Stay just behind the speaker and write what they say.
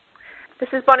This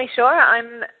is Bonnie Shaw.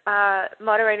 I'm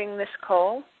moderating this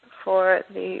call for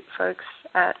the folks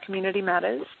at Community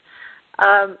Matters.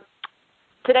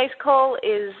 Today's call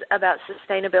is about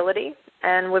sustainability,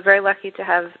 and we're very lucky to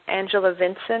have Angela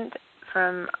Vincent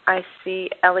from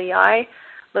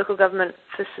ICLEI-Local Government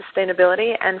for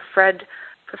Sustainability and Fred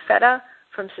Profeta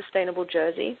from Sustainable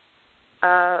Jersey.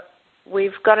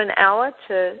 We've got an hour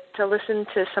to listen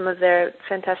to some of their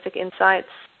fantastic insights,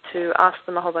 to ask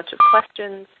them a whole bunch of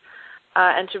questions,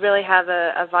 and to really have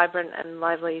a vibrant and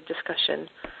lively discussion.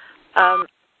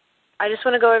 I just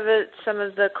want to go over some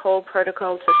of the call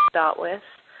protocol to start with.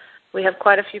 We have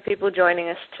quite a few people joining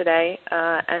us today,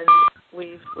 and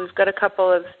we've got a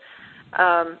couple of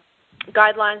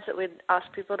guidelines that we'd ask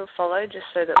people to follow just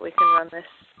so that we can run this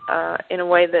in a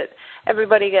way that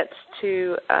everybody gets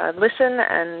to listen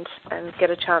and get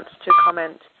a chance to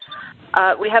comment.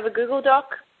 We have a Google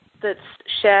Doc that's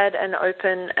shared and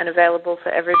open and available for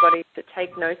everybody to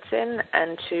take notes in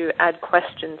and to add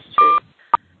questions to.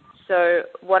 So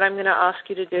what I'm going to ask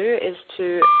you to do is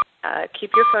to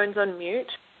keep your phones on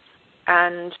mute,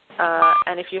 and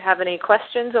if you have any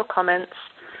questions or comments,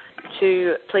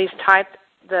 to please type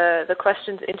the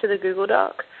questions into the Google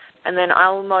Doc, and then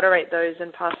I'll moderate those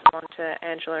and pass them on to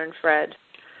Angela and Fred.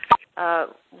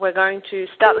 We're going to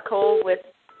start the call with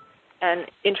an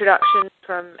introduction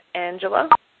from Angela,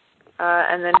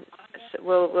 and then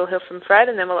we'll hear from Fred,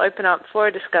 and then we'll open up for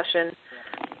a discussion,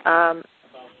 and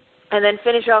then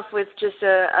finish off with just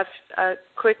a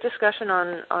quick discussion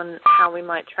on how we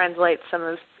might translate some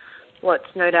of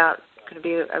what's no doubt going to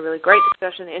be a really great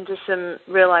discussion into some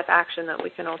real-life action that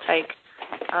we can all take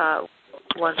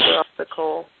once we're off the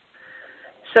call.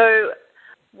 So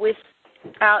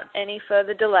without any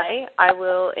further delay, I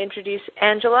will introduce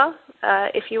Angela,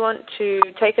 if you want to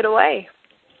take it away.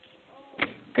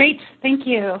 Great, thank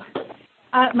you.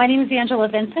 My name is Angela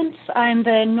Vincent. I'm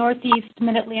the Northeast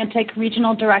Mid-Atlantic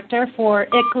Regional Director for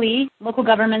ICLEI-Local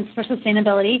Governments for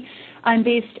Sustainability. I'm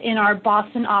based in our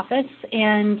Boston office,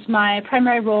 and my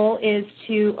primary role is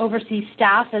to oversee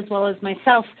staff as well as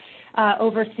myself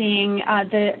overseeing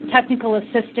the technical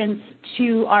assistance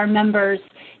to our members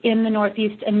in the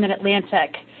Northeast and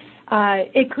Mid-Atlantic.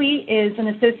 ICLEI is an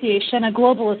association, a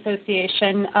global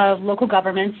association of local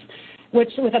governments,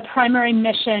 which with a primary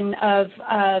mission of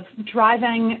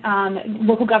driving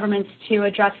local governments to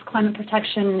address climate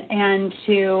protection and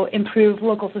to improve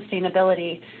local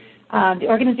sustainability. The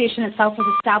organization itself was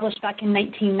established back in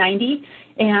 1990,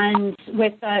 and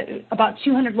with about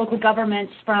 200 local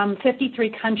governments from 53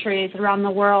 countries around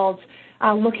the world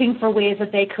looking for ways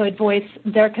that they could voice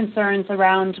their concerns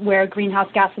around where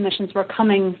greenhouse gas emissions were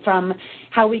coming from,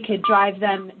 how we could drive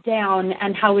them down,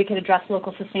 and how we could address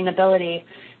local sustainability.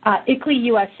 ICLEI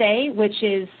USA, which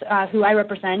is who I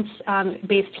represent,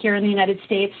 based here in the United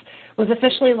States, was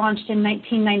officially launched in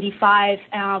 1995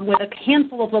 with a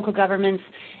handful of local governments,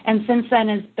 and since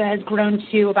then has grown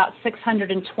to about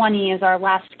 620 as our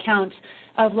last count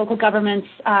of local governments,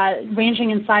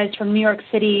 ranging in size from New York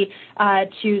City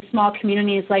to small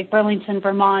communities like Burlington,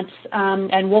 Vermont,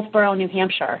 and Wolfboro, New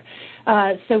Hampshire.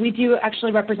 So we do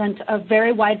actually represent a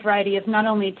very wide variety of not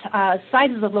only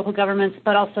sizes of local governments,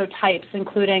 but also types,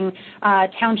 including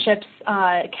townships,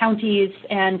 counties,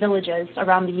 and villages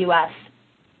around the U.S.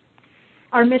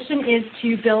 Our mission is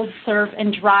to build, serve,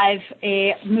 and drive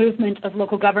a movement of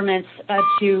local governments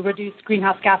to reduce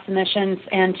greenhouse gas emissions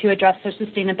and to address their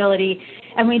sustainability.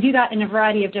 And we do that in a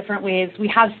variety of different ways. We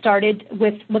have started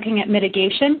with looking at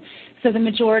mitigation. So the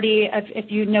majority of, if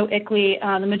you know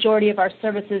ICLEI, the majority of our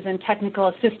services and technical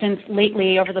assistance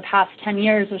lately over the past 10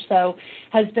 years or so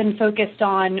has been focused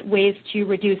on ways to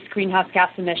reduce greenhouse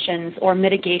gas emissions or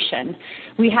mitigation.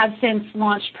 We have since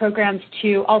launched programs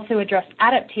to also address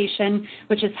adaptation,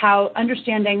 which is how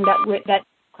understanding that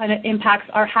climate impacts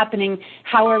are happening,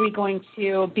 how are we going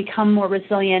to become more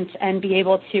resilient and be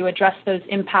able to address those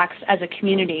impacts as a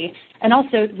community and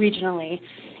also regionally.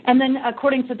 And then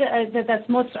according to that's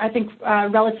most, I think,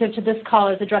 relative to this call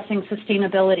is addressing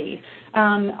sustainability.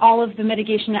 All of the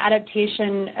mitigation and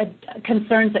adaptation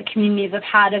concerns that communities have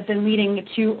had have been leading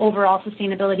to overall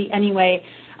sustainability anyway.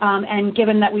 And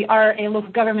given that we are a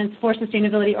local governments for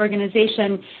sustainability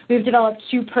organization, we've developed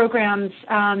two programs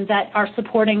that are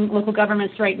supporting local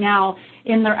governments right now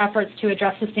in their efforts to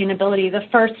address sustainability. The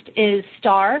first is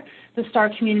STAR. The STAR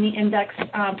Community Index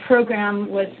program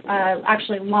was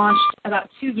actually launched about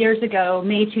 2 years ago,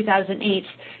 May 2008.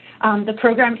 The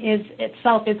program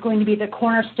itself is going to be the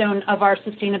cornerstone of our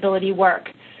sustainability work.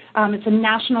 It's a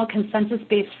national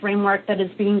consensus-based framework that is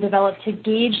being developed to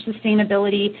gauge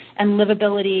sustainability and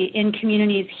livability in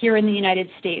communities here in the United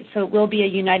States. So it will be a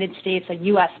United States, a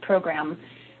U.S. program.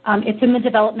 It's in the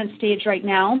development stage right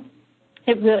now.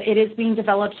 It is being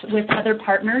developed with other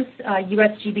partners,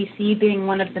 USGBC being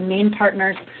one of the main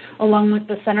partners, along with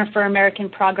the Center for American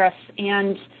Progress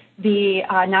and the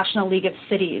National League of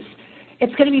Cities.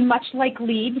 It's going to be much like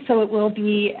LEAD, so it will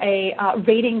be a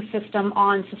rating system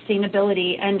on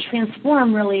sustainability and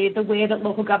transform really the way that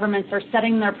local governments are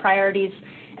setting their priorities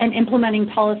and implementing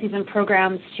policies and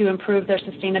programs to improve their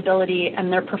sustainability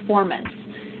and their performance.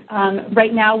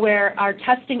 Right now, we are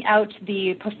testing out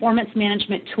the performance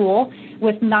management tool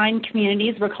with 9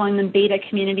 communities. We're calling them beta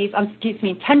communities,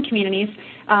 10 communities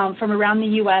from around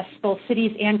the U.S., both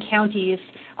cities and counties,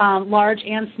 large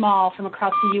and small from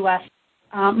across the U.S.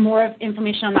 More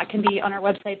information on that can be on our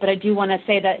website, but I do want to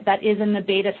say that that is in the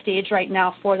beta stage right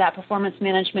now for that performance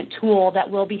management tool that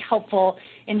will be helpful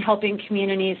in helping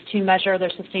communities to measure their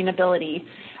sustainability.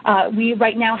 We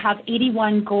right now have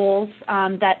 81 goals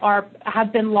that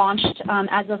have been launched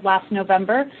as of last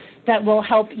November that will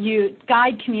help you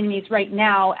guide communities right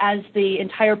now as the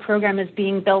entire program is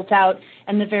being built out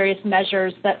and the various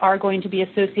measures that are going to be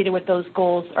associated with those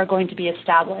goals are going to be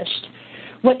established.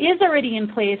 What is already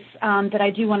in place that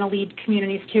I do want to lead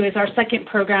communities to is our second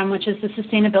program, which is the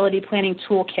Sustainability Planning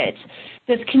Toolkit.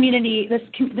 This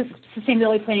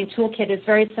Sustainability Planning Toolkit is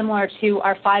very similar to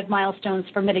our 5 milestones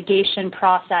for mitigation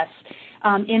process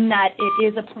in that it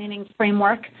is a planning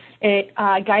framework. It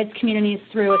guides communities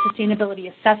through a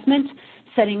sustainability assessment,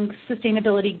 setting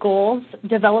sustainability goals,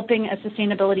 developing a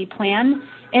sustainability plan,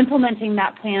 implementing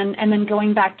that plan, and then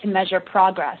going back to measure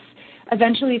progress.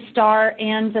 Eventually, STAR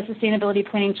and the Sustainability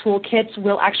Planning Toolkits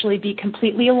will actually be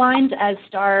completely aligned as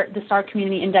the STAR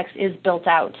Community Index is built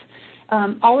out.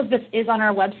 All of this is on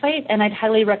our website, and I'd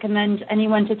highly recommend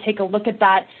anyone to take a look at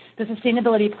that. The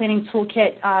Sustainability Planning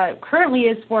Toolkit currently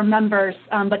is for members,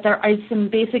 but there is some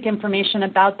basic information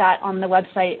about that on the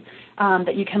website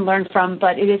that you can learn from.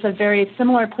 But it is a very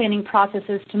similar planning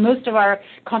processes to most of our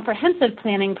comprehensive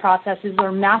planning processes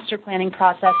or master planning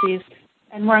processes.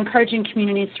 And we're encouraging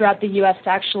communities throughout the U.S. to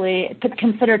actually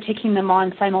consider taking them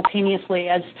on simultaneously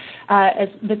as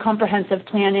the comprehensive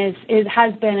plan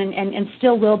has been and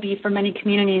still will be for many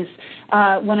communities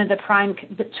one of the prime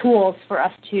tools for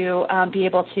us to be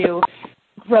able to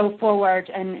grow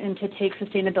forward and to take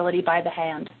sustainability by the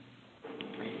hand.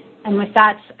 And with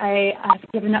that, I've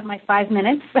given up my 5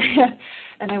 minutes,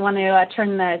 and I want to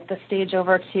turn the stage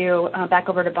back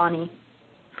over to Bonnie.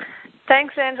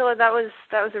 Thanks, Angela. That was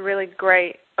a really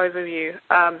great overview.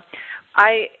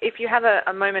 If you have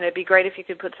a moment, it'd be great if you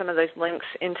could put some of those links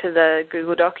into the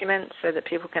Google document so that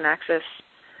people can access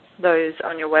those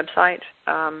on your website.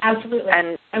 Absolutely.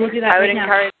 And I will do that right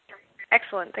now.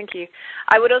 Excellent. Thank you.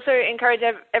 I would also encourage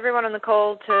everyone on the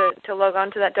call to log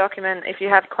on to that document. If you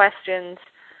have questions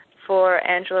for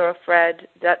Angela or Fred,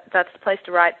 that's the place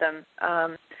to write them.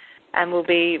 And we'll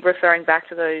be referring back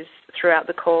to those throughout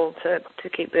the call to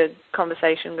keep the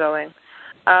conversation going.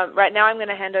 Right now I'm going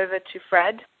to hand over to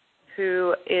Fred,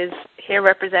 who is here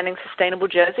representing Sustainable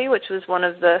Jersey, which was one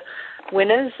of the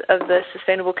winners of the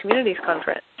Sustainable Communities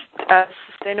Conference,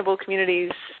 Sustainable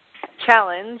Communities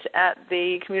Challenge at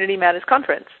the Community Matters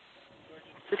Conference.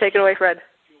 So take it away, Fred.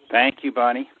 Thank you,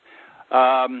 Bonnie.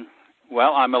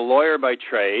 Well, I'm a lawyer by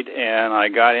trade, and I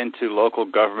got into local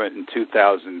government in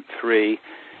 2003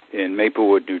 in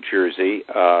Maplewood, New Jersey.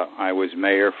 I was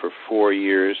mayor for 4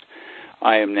 years.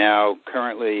 I am now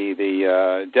currently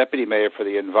the deputy mayor for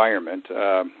the environment,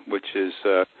 which is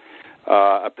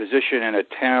a position in a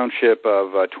township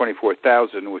of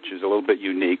 24,000, which is a little bit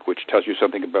unique, which tells you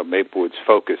something about Maplewood's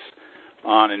focus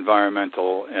on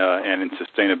environmental and in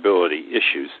sustainability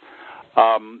issues.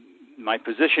 My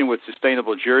position with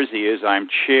Sustainable Jersey is I'm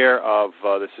chair of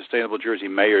the Sustainable Jersey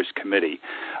Mayor's Committee.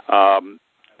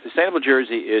 Sustainable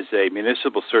Jersey is a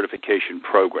municipal certification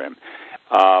program.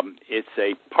 It's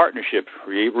a partnership,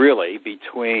 really,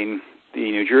 between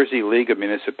the New Jersey League of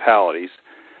Municipalities,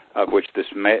 of which this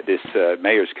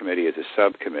Mayor's Committee is a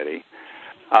subcommittee,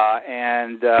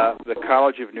 and the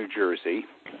College of New Jersey,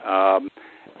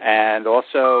 and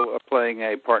also playing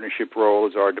a partnership role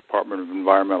is our Department of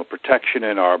Environmental Protection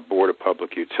and our Board of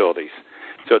Public Utilities.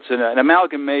 So it's an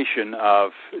amalgamation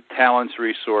of talents,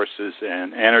 resources,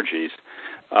 and energies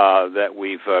that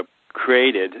we've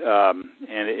created, and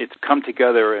it's come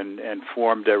together and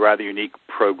formed a rather unique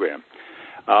program.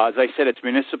 As I said, it's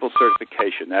municipal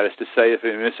certification. That is to say, if a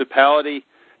municipality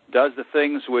does the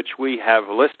things which we have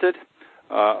listed,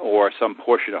 or some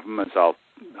portion of them, as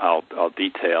I'll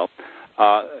detail,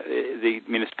 the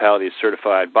municipality is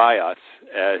certified by us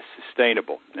as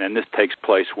sustainable. And this takes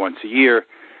place once a year,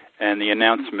 and the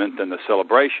announcement and the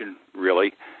celebration,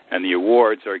 really, and the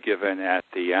awards are given at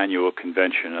the annual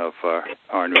convention of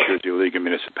our New Jersey League of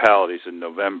Municipalities in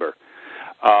November.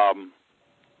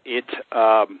 It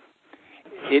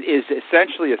is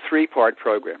essentially a three-part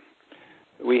program.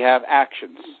 We have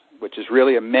actions, which is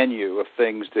really a menu of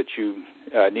things that you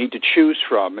need to choose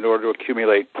from in order to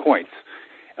accumulate points.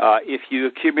 If you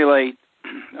accumulate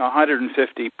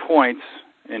 150 points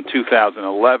in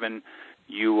 2011,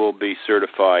 you will be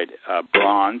certified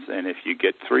bronze, and if you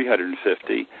get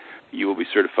 350, you will be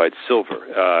certified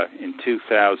silver. In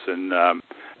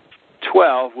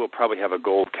 2012, we'll probably have a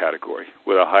gold category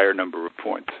with a higher number of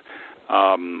points.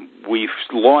 We've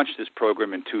launched this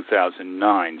program in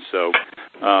 2009, so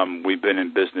we've been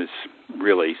in business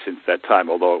really since that time,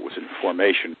 although it was in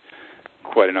formation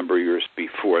quite a number of years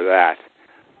before that.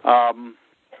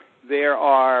 There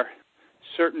are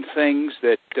certain things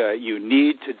that you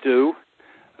need to do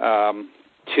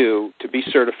to be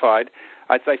certified.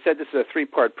 As I said, this is a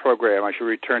three-part program. I should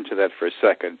return to that for a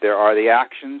second. There are the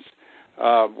actions,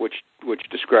 which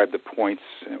describe the points,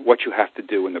 what you have to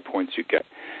do and the points you get.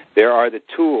 There are the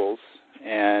tools,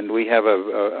 and we have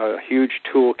a huge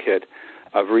toolkit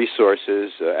of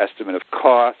resources, estimate of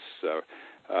costs,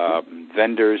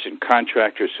 vendors and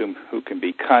contractors who can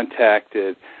be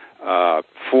contacted,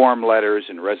 form letters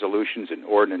and resolutions and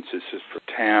ordinances for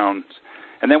towns.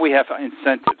 And then we have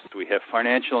incentives. We have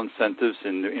financial incentives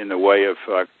in the way of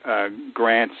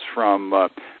grants from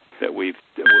that we've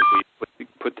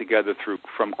put together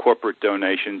from corporate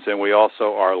donations, and we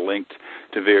also are linked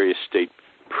to various state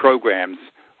programs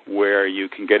where you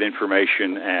can get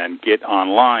information and get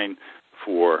online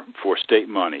for state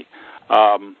money.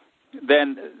 So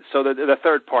the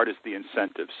third part is the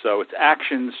incentives. So it's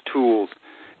actions, tools,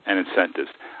 and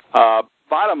incentives.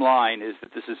 Bottom line is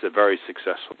that this is a very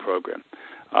successful program.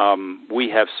 We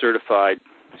have certified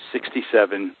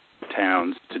 67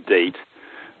 towns to date,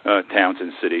 towns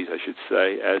and cities, I should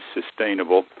say, as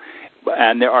sustainable.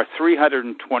 And there are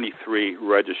 323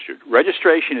 registered.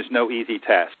 Registration is no easy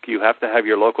task. You have to have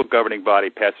your local governing body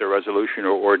pass a resolution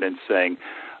or ordinance saying,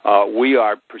 we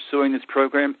are pursuing this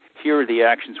program, here are the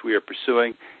actions we are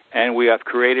pursuing, and we have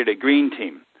created a green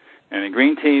team. And a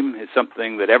green team is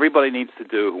something that everybody needs to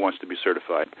do who wants to be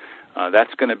certified.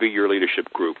 That's going to be your leadership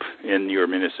group in your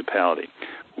municipality.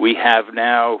 We have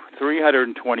now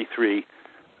 323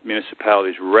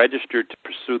 municipalities registered to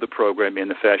pursue the program in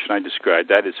the fashion I described.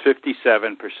 That is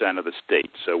 57% of the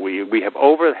state. So we have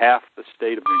over half the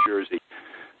state of New Jersey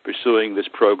pursuing this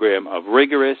program of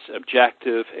rigorous,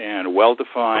 objective, and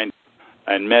well-defined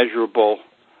and measurable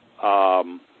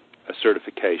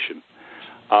certification.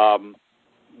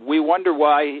 We wonder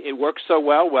why it works so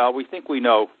well. Well, we think we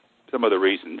know some of the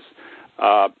reasons.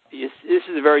 This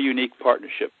is a very unique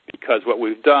partnership because what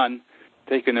we've done,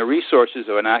 taken the resources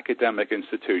of an academic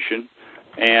institution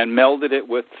and melded it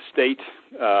with state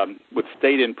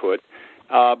input.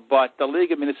 But the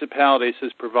League of Municipalities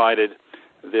has provided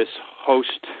this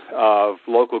host of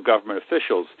local government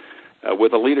officials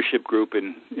with a leadership group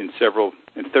in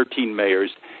 13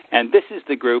 mayors, and this is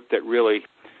the group that really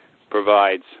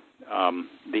provides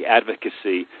the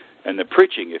advocacy and the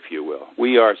preaching, if you will.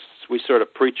 We sort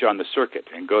of preach on the circuit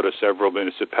and go to several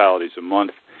municipalities a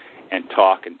month and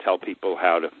talk and tell people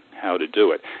how to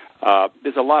do it.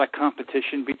 There's a lot of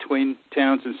competition between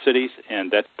towns and cities,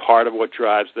 and that's part of what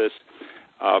drives this.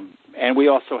 And we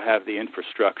also have the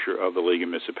infrastructure of the League of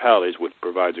Municipalities, which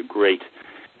provides a great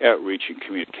outreach and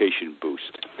communication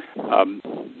boost.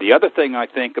 The other thing I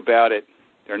think about it,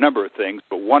 there are a number of things,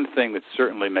 but one thing that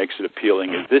certainly makes it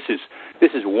appealing is this is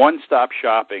one-stop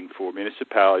shopping for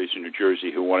municipalities in New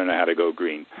Jersey who want to know how to go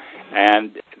green.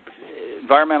 And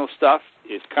environmental stuff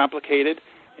is complicated,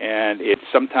 and it's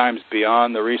sometimes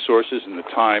beyond the resources and the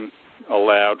time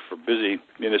allowed for busy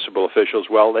municipal officials.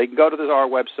 Well, they can go to our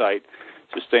website,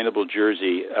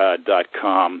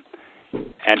 sustainablejersey.com,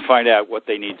 and find out what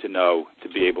they need to know to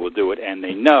be able to do it, and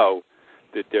they know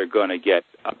that they're going to get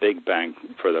a big bang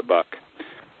for the buck.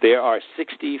 There are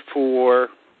 64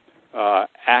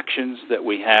 actions that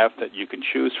we have that you can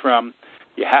choose from.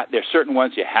 There's certain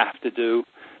ones you have to do.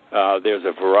 There's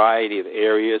a variety of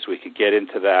areas. We could get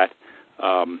into that.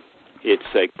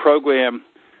 It's a program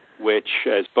which,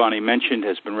 as Bonnie mentioned,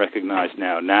 has been recognized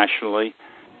now nationally,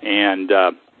 and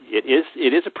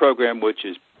it is a program which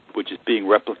is being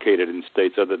replicated in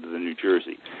states other than New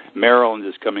Jersey. Maryland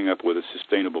is coming up with a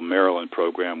Sustainable Maryland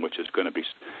program, which is going to be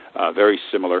very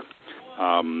similar.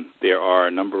 There are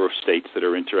a number of states that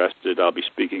are interested. I'll be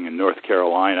speaking in North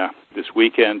Carolina this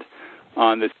weekend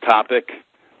on this topic.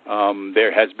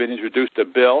 There has been introduced a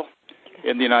bill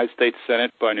in the United States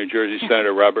Senate by New Jersey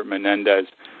Senator Robert Menendez,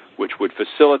 which would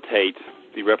facilitate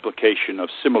the replication of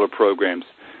similar programs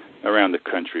around the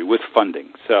country with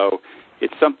funding. So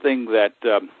it's something that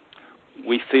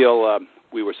we feel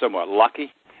we were somewhat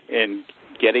lucky in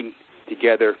getting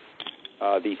together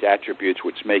these attributes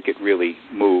which make it really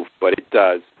move, but it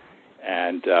does.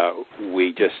 And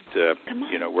we just,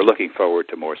 we're looking forward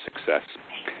to more success.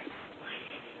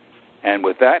 And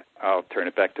with that, I'll turn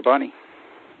it back to Bonnie.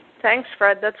 Thanks,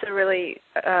 Fred. That's a really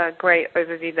great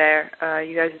overview there.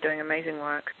 You guys are doing amazing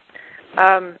work.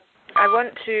 I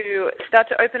want to start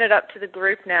to open it up to the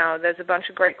group now. There's a bunch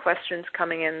of great questions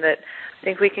coming in that I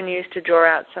think we can use to draw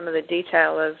out some of the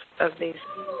detail of these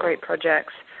great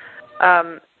projects.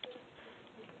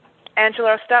 Angela,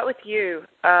 I'll start with you.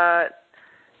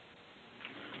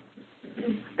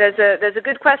 There's a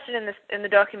good question in the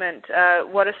document.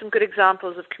 What are some good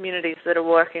examples of communities that are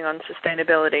working on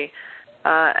sustainability?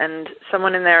 And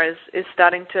someone in there is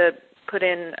starting to put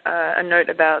in a note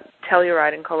about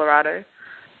Telluride in Colorado.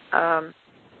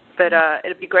 But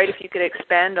it'd be great if you could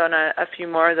expand on a few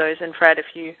more of those. And Fred,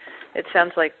 it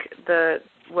sounds like the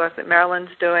work that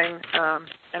Maryland's doing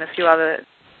and a few other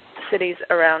cities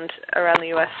around the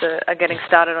U.S. are getting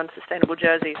started on Sustainable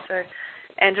Jersey. So,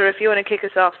 Angela, if you want to kick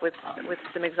us off with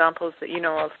some examples that you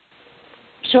know of.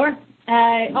 Sure.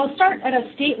 I'll start at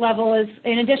a state level.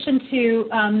 In addition to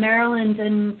Maryland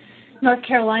and North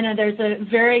Carolina, there's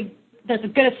a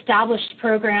good established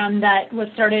program that was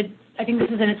started, I think this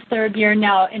is in its third year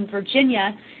now, in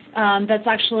Virginia. That's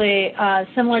actually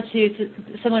similar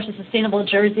to Sustainable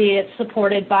Jersey. It's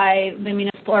supported by the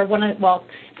municipal,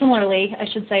 similarly, I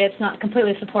should say, it's not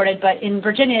completely supported, but in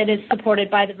Virginia it is supported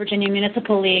by the Virginia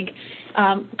Municipal League.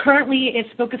 Currently it's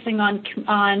focusing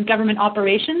on government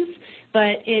operations,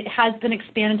 but it has been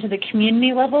expanded to the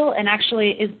community level and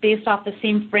actually is based off the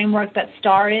same framework that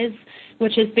STAR is,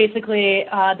 which is basically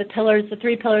the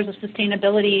three pillars of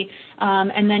sustainability,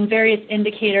 and then various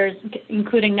indicators,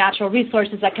 including natural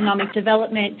resources, economic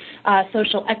development,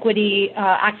 social equity,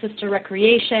 access to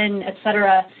recreation, et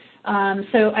cetera.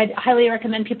 So I'd highly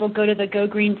recommend people go to the Go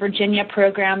Green Virginia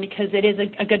program because it is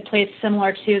a good place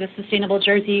similar to the Sustainable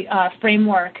Jersey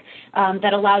framework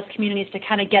that allows communities to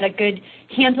kind of get a good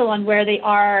handle on where they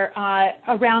are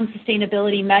around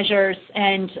sustainability measures.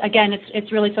 And again,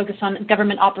 it's really focused on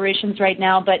government operations right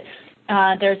now, but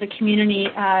there's a community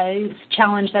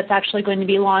challenge that's actually going to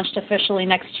be launched officially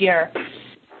next year.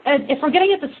 If we're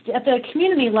getting at the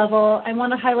community level, I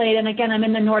want to highlight, and again, I'm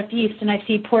in the Northeast, and I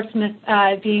see Portsmouth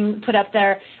being put up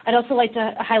there. I'd also like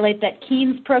to highlight that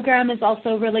Keene's program is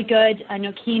also really good. I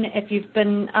know Keene, if you've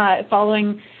been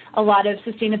following a lot of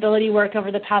sustainability work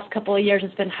over the past couple of years,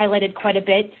 has been highlighted quite a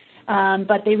bit.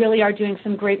 But they really are doing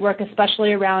some great work,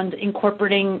 especially around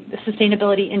incorporating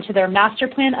sustainability into their master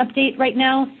plan update right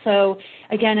now. So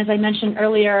again, as I mentioned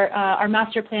earlier, our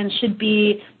master plan should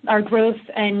be our growth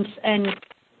and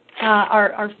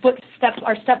our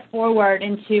step forward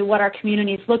into what our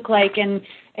communities look like and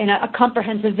in a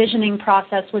comprehensive visioning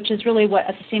process, which is really what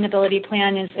a sustainability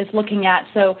plan is looking at.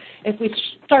 So if we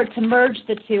start to merge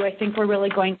the two, I think we're really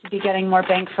going to be getting more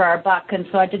bang for our buck. And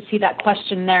so I did see that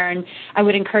question there, and I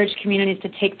would encourage communities to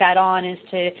take that on, is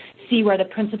to see where the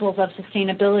principles of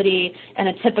sustainability and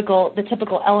the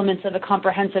typical elements of a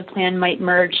comprehensive plan might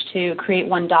merge to create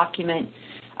one document.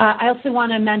 I also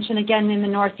want to mention again in the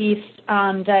Northeast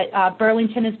that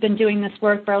Burlington has been doing this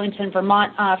work. Burlington,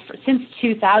 Vermont, since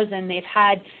 2000, they've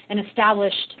had an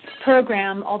established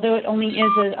program. Although it only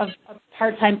is a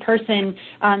part-time person,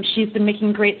 she's been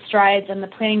making great strides, and the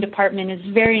planning department is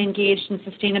very engaged in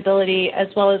sustainability as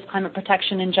well as climate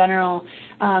protection in general.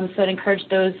 So I'd encourage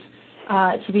those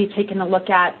to be taken a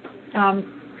look at.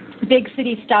 Big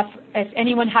city stuff, if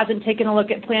anyone hasn't taken a look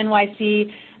at Plan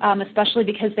YC, especially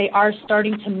because they are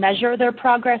starting to measure their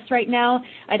progress right now,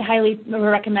 I'd highly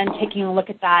recommend taking a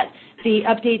look at that. The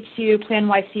update to Plan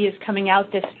YC is coming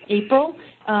out this April,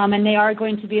 and they are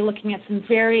going to be looking at some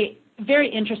very, very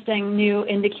interesting new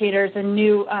indicators and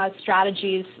new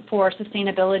strategies for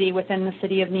sustainability within the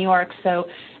city of New York. So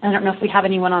I don't know if we have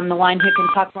anyone on the line who can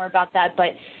talk more about that,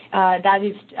 but that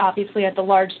is obviously at the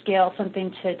large scale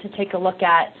something to take a look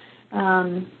at.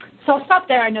 So I'll stop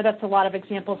there. I know that's a lot of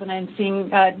examples, and I'm seeing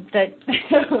that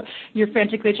you're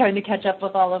frantically trying to catch up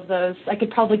with all of those. I could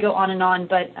probably go on and on,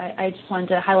 but I just wanted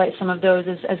to highlight some of those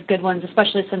as good ones,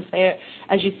 especially since they,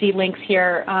 as you see links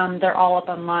here, they're all up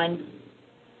online.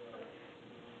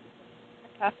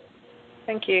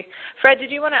 Thank you. Fred, did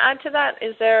you want to add to that?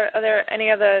 Are there any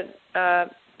other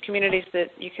communities that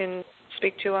you can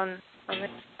speak to on this?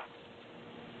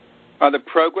 Other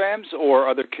programs or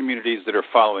other communities that are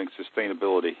following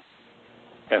sustainability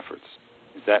efforts?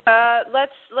 Is that?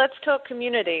 Let's talk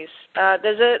communities.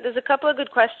 There's a couple of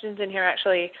good questions in here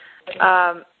actually.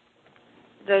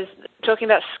 There's talking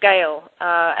about scale,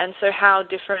 and so how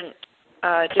different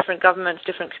governments,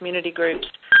 different community groups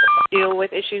deal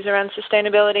with issues around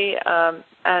sustainability,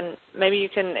 and maybe you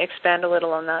can expand a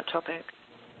little on that topic.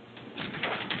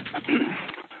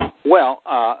 Well,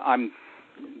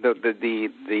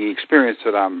 the experience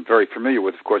that I'm very familiar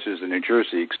with, of course, is the New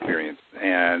Jersey experience,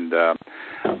 and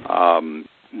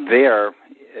there,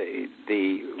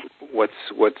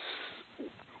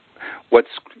 what's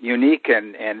unique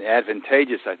and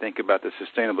advantageous, I think, about the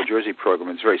Sustainable Jersey program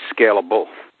is very scalable,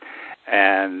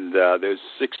 and there's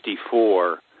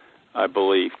 64, I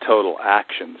believe, total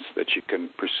actions that you can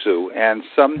pursue, and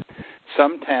some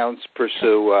towns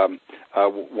pursue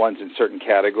ones in certain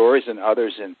categories and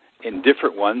others in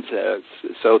different ones,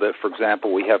 so that, for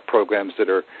example, we have programs that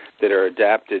are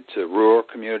adapted to rural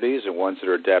communities and ones that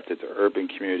are adapted to urban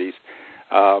communities,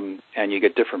 and you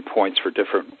get different points for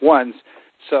different ones.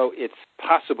 So it's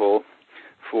possible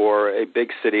for a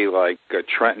big city like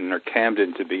Trenton or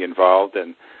Camden to be involved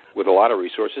and with a lot of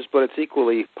resources, but it's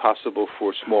equally possible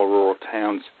for small rural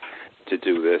towns to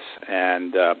do this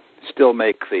and still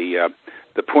make the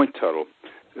point total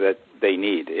that they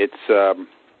need. It's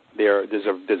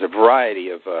there's a variety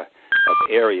of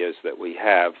areas that we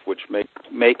have which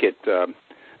make it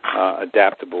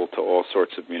adaptable to all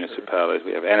sorts of municipalities.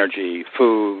 We have energy,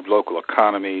 food, local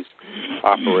economies,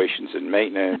 operations and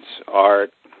maintenance,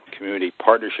 art, community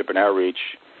partnership and outreach,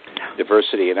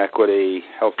 diversity and equity,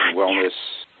 health and wellness,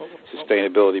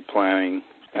 sustainability planning,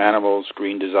 animals,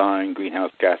 green design,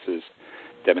 greenhouse gases,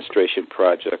 demonstration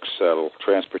projects,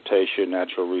 transportation,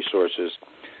 natural resources,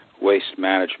 waste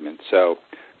management. So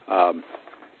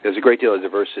there's a great deal of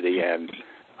diversity and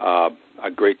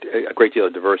a great deal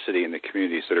of diversity in the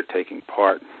communities that are taking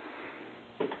part.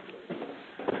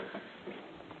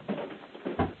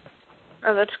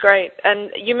 Oh, that's great.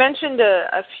 And you mentioned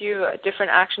a few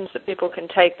different actions that people can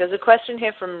take. There's a question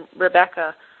here from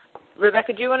Rebecca.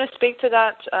 Rebecca, do you want to speak to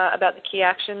that about the key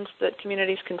actions that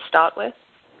communities can start with?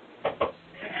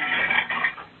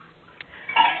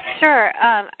 Sure.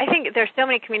 I think there's so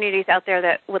many communities out there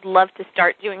that would love to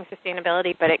start doing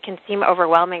sustainability, but it can seem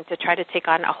overwhelming to try to take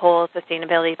on a whole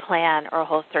sustainability plan or a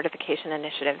whole certification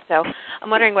initiative. So I'm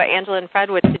wondering what Angela and Fred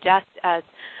would suggest as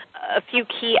a few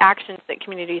key actions that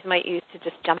communities might use to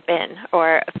just jump in,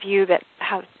 or a few that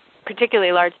have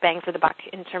particularly large bang for the buck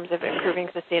in terms of improving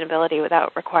sustainability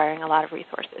without requiring a lot of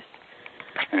resources.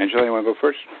 Angela, you want to go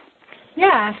first?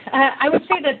 Yeah, I would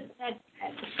say that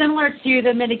similar to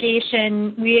the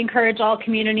mitigation, we encourage all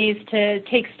communities to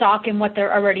take stock in what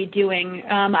they're already doing.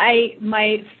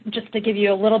 Just to give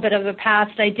you a little bit of a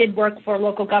past, I did work for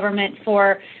local government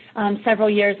for several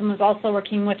years and was also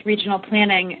working with regional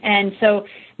planning. And so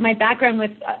my background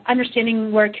with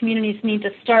understanding where communities need to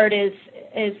start is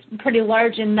pretty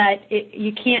large in that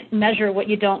you can't manage what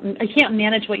you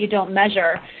don't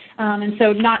measure. And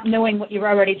so not knowing what you're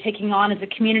already taking on as a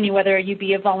community, whether you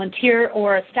be a volunteer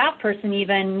or a staff person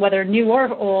even, whether new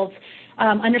or old,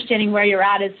 understanding where you're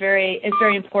at is very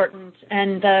important.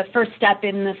 And the first step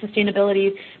in the sustainability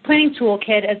planning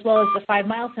toolkit, as well as the 5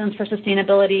 milestones for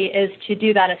sustainability, is to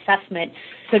do that assessment.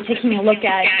 So taking a look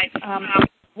at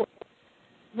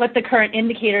what the current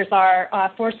indicators are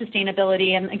for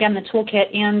sustainability. And again, the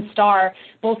toolkit and STAR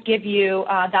both give you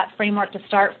that framework to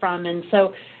start from. And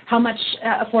so how much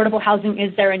affordable housing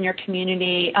is there in your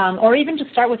community? Or even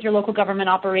just start with your local government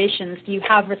operations. Do you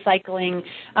have recycling?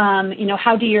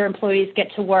 How do your employees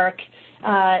get to work?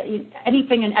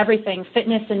 Anything and everything,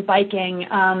 fitness and biking.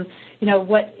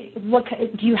 What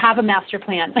do you have a master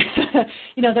plan?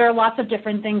 There are lots of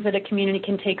different things that a community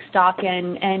can take stock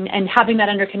in, and having that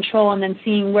under control, and then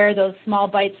seeing where those small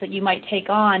bites that you might take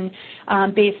on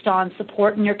based on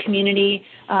support in your community,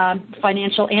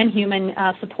 financial and human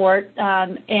support,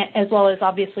 as well as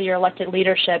obviously your elected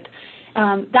leadership.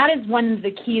 That is one of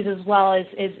the keys as well,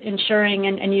 is ensuring,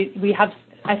 we have,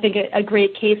 I think, a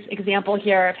great case example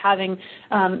here of having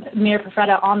Mayor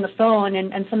Profeta on the phone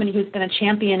and somebody who's been a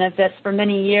champion of this for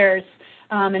many years.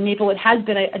 And Maplewood has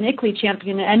been an ICLEI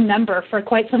champion and member for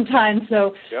quite some time.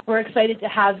 So We're excited to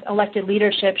have elected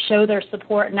leadership show their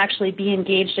support and actually be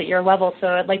engaged at your level. So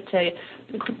I'd like to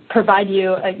provide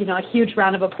you a huge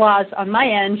round of applause on my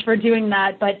end for doing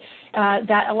that. But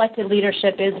that elected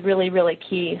leadership is really, really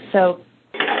key. So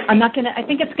I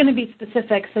think it's going to be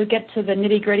specific, so get to the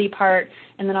nitty-gritty part,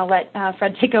 and then I'll let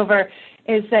Fred take over.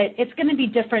 is that it's going to be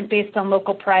different based on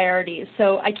local priorities.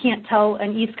 So I can't tell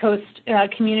an East Coast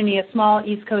community, a small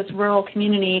East Coast rural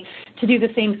community, to do the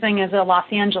same thing as a Los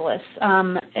Angeles.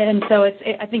 And so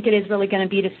I think it is really going to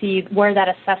be to see where that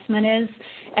assessment is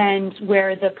and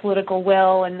where the political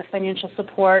will and the financial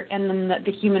support and then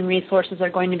the human resources are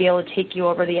going to be able to take you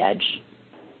over the edge.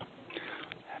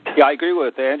 Yeah, I agree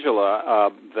with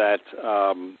Angela that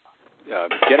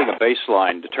getting a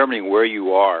baseline, determining where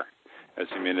you are as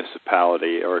a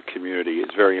municipality or a community is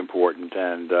very important.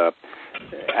 And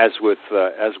as with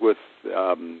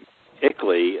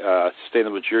ICLEI,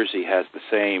 Sustainable Jersey has the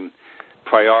same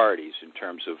priorities in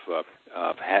terms of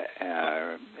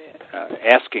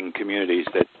asking communities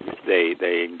that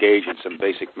they engage in some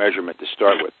basic measurement to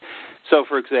start with. So,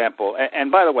 for example, and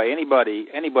by the way,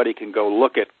 anybody can go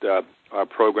look at our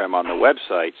program on the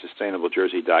website,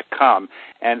 sustainablejersey.com,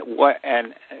 and as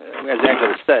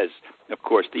Angela says, of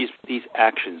course, these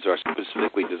actions are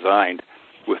specifically designed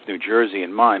with New Jersey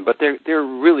in mind, but they're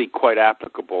really quite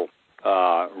applicable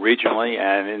regionally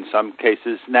and in some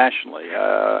cases nationally.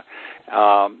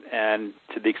 And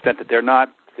to the extent that they're not,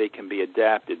 they can be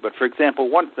adapted. But for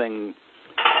example, some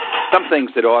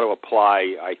things that ought to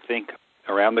apply, I think,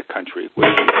 around the country, which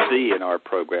we see in our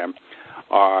program,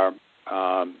 are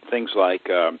things like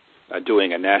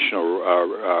doing a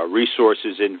national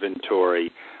resources inventory,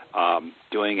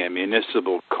 doing a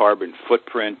municipal carbon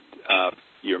footprint of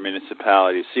your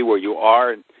municipality, see where you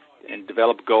are and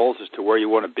develop goals as to where you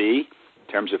want to be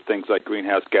in terms of things like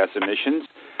greenhouse gas emissions.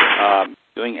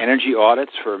 Doing energy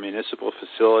audits for municipal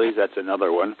facilities, that's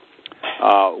another one.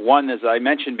 One, as I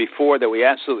mentioned before, that we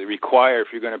absolutely require if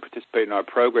you're going to participate in our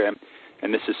program,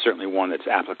 and this is certainly one that's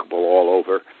applicable all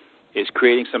over, is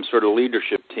creating some sort of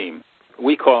leadership team.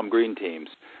 We call them green teams.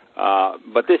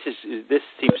 But this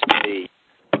seems to me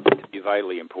to be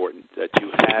vitally important, that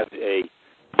you have a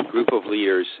group of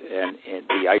leaders, and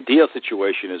the ideal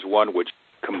situation is one which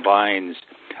combines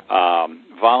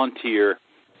volunteer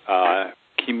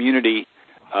community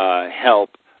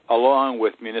help along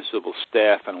with municipal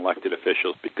staff and elected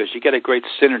officials, because you get a great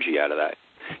synergy out of that.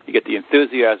 You get the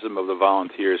enthusiasm of the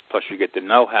volunteers, plus you get the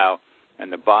know-how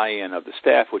and the buy-in of the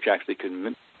staff, which actually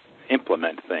can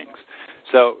implement things.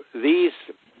 So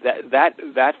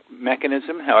that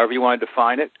mechanism, however you want to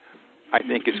define it, I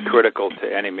think is critical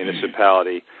to any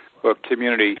municipality or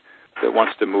community that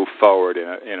wants to move forward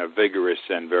in a vigorous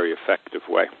and very effective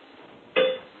way.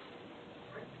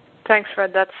 Thanks,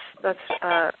 Fred. That's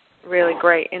really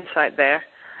great insight there.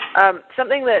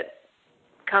 Something that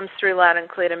comes through loud and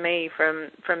clear to me from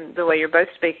the way you're both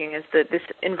speaking is that this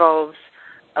involves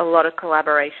a lot of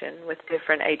collaboration with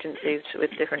different agencies, with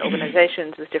different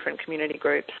organizations, with different community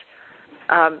groups.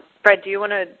 Fred, do you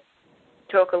want to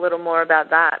talk a little more about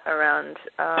that, around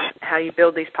how you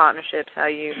build these partnerships, how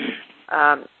you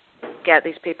get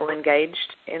these people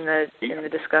engaged in the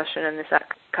discussion and this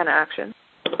kind of action?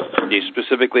 Do you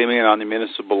specifically mean on the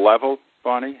municipal level,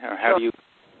 Bonnie? Or how do you?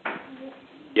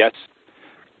 Yes.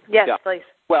 Yes, yeah. Please.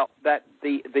 Well, that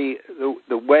the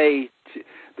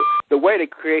way to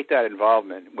create that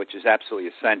involvement, which is absolutely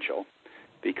essential,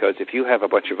 because if you have a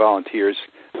bunch of volunteers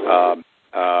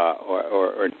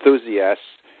or enthusiasts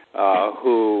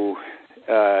who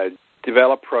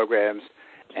develop programs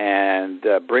and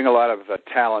bring a lot of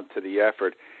talent to the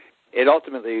effort, it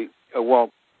ultimately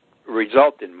won't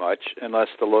result in much unless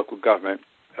the local government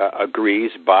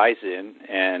agrees, buys in,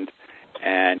 and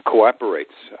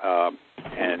cooperates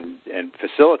and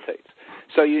facilitates.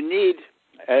 So you need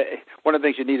one of the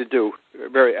things you need to do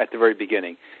at the very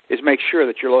beginning is make sure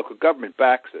that your local government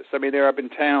backs this. I mean, there have been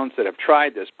towns that have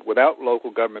tried this without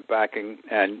local government backing,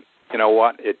 and you know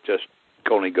what? It just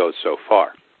only goes so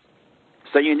far.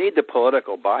 So you need the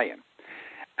political buy-in,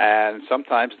 and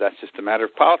sometimes that's just a matter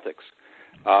of politics.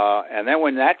 And then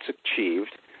when that's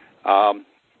achieved,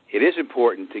 it is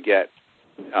important to get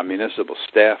municipal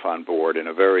staff on board in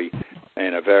a very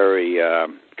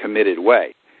committed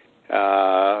way.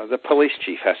 The police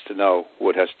chief has to know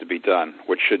what has to be done,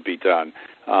 what should be done.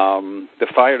 The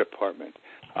fire department.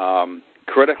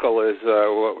 Critical is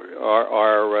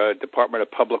our Department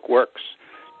of Public Works,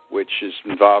 which is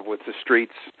involved with the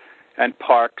streets and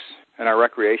parks, and our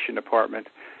recreation department,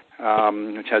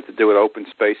 which has to do with open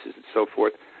spaces and so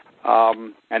forth,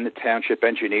 and the township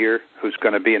engineer, who's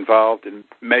going to be involved in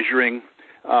measuring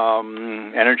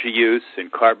energy use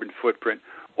and carbon footprint.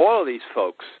 All of these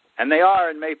folks, and they are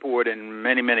in Maplewood and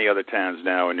many, many other towns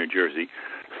now in New Jersey,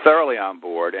 thoroughly on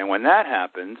board. And when that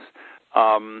happens,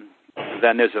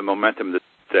 then there's a momentum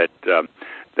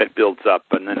that builds up,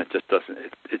 and then it just doesn't.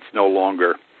 It's no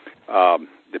longer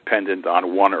dependent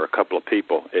on one or a couple of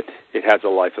people. It has a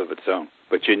life of its own.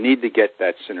 But you need to get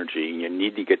that synergy, and you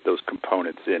need to get those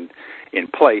components in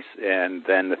place, and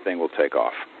then the thing will take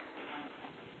off.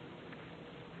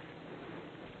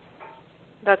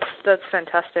 That's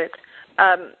fantastic.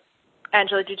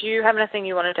 Angela, did you have anything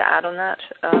you wanted to add on that?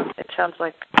 It sounds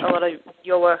like a lot of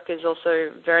your work is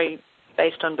also very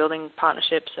based on building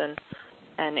partnerships and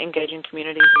engaging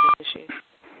communities in these issues.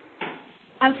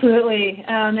 Absolutely.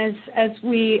 As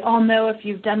we all know, if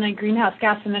you've done a greenhouse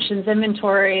gas emissions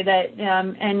inventory, that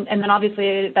and then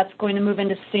obviously that's going to move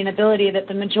into sustainability, that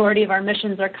the majority of our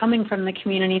emissions are coming from the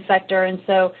community sector, and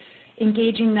so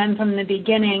engaging them from the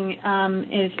beginning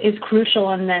is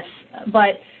crucial in this.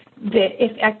 But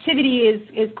if activity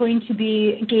is going to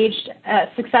be engaged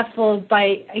successful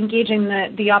by engaging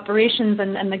the operations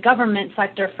and the government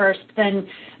sector first, then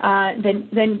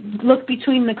look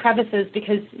between the crevices,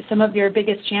 because some of your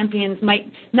biggest champions might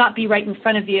not be right in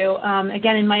front of you.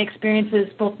 Again, in my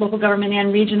experiences, both local government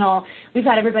and regional, we've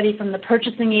had everybody from the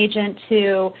purchasing agent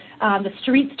to the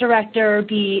streets director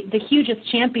be the hugest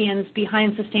champions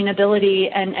behind sustainability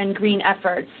and green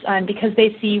efforts, because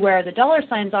they see where the dollar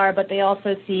signs are, but they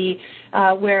also see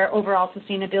where overall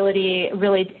sustainability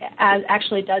really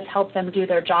actually does help them do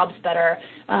their jobs better.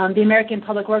 The American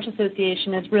Public Works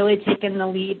Association has really taken the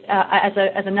lead as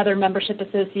another membership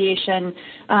association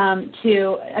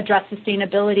to address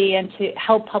sustainability and to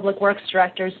help public works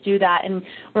directors do that. And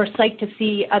we're psyched to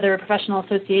see other professional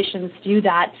associations do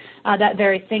that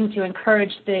very thing, to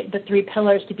encourage the three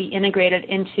pillars to be integrated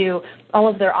into all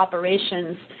of their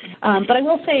operations. But I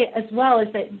will say as well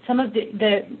is that some of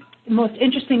the most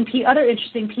other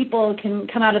interesting people can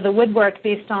come out of the woodwork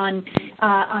based on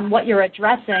what you're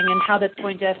addressing and how that's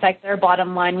going to affect their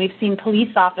bottom line. We've seen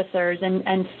police officers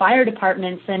and fire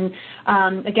departments and,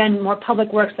 again, more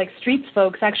public works like streets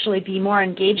folks actually be more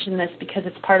engaged in this because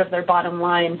it's part of their bottom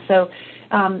line. So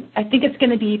I think it's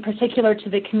going to be particular to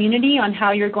the community on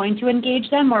how you're going to engage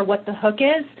them or what the hook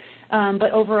is,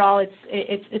 but overall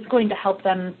it's going to help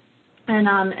them. And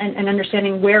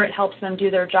understanding where it helps them do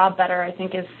their job better, I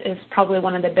think, is probably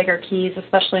one of the bigger keys,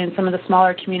 especially in some of the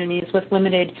smaller communities with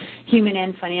limited human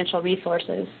and financial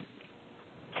resources.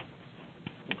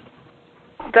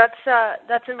 That's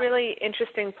a really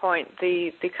interesting point.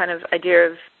 The kind of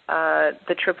idea of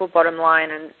the triple bottom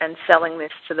line and selling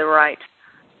this to the right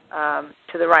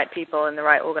people in the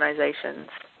right organizations.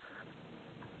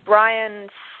 Brian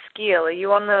Skeel, are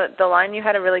you on the line? You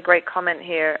had a really great comment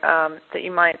here that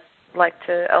you might like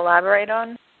to elaborate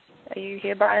on. Are you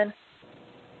here, Brian?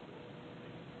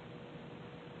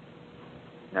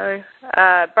 No.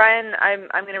 Brian,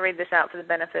 I'm going to read this out for the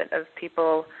benefit of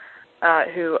people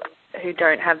who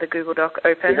don't have the Google Doc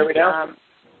open. Can you hear me now?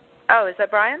 Is that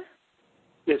Brian?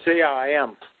 Yes, yeah, I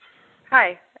am.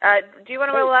 Hi. Do you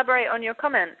want to elaborate on your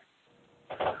comment?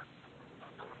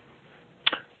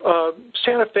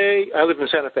 Santa Fe, I live in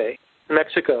Santa Fe,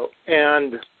 Mexico,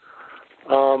 and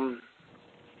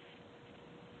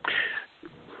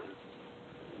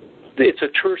it's a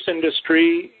tourist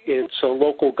industry, it's a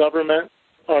local government,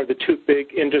 are the two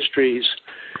big industries,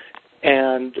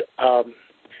 and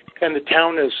the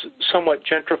town is somewhat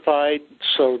gentrified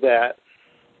so that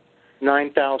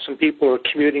 9,000 people are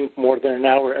commuting more than an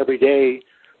hour every day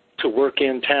to work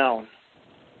in town.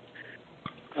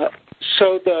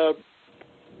 So the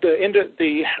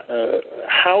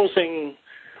housing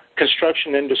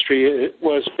construction industry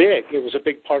was big. It was a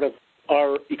big part of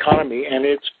our economy, and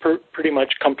it's pretty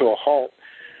much come to a halt.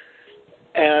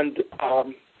 And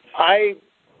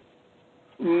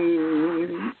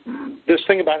this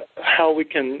thing about how we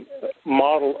can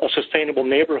model a sustainable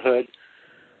neighborhood,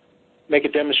 make a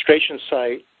demonstration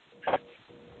site,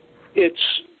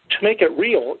 it's to make it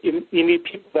real, you need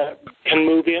people that can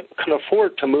move in, can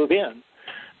afford to move in.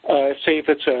 Say if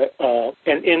it's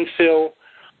an infill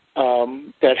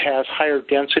that has higher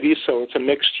density, so it's a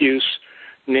mixed-use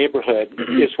neighborhood,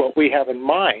 is what we have in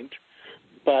mind.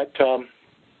 But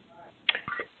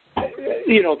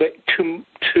it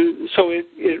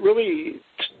really,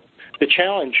 the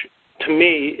challenge to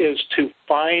me is to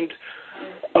find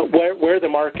where the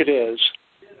market is.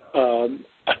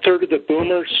 A third of the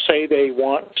boomers say they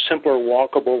want simpler,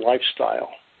 walkable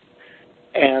lifestyle.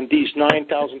 And these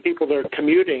 9,000 people that are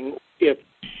commuting, if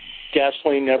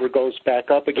gasoline never goes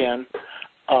back up again,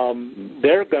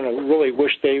 they're going to really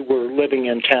wish they were living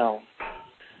in town.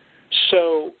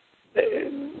 So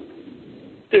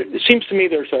it seems to me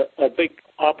there's a big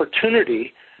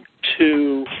opportunity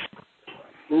to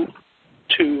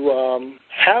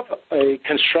have a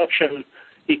construction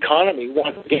economy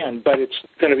once again, but it's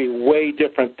going to be way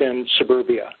different than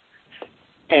suburbia.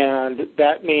 And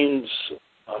that means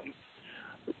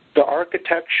the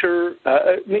architecture.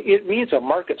 It means a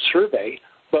market survey,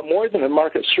 but more than a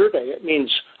market survey, it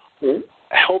means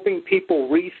helping people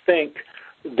rethink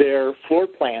their floor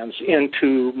plans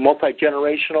into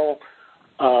multi-generational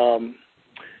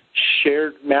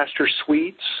shared master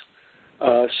suites.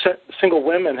 Single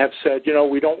women have said,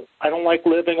 I don't like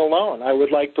living alone. I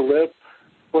would like to live.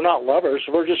 We're not lovers.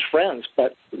 We're just friends.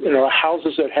 But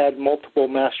houses that had multiple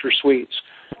master suites.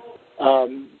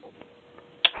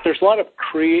 There's a lot of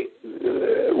we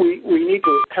need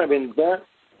to kind of invent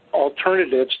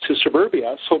alternatives to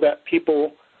suburbia so that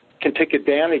people can take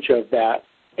advantage of that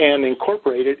and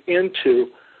incorporate it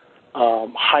into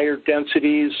higher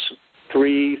densities,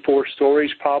 3-4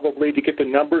 stories probably, to get the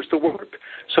numbers to work.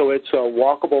 So it's a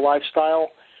walkable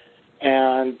lifestyle.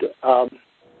 And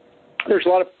there's a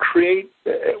lot of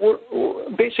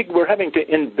basically we're having to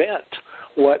invent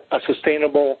what a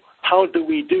sustainable, how do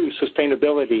we do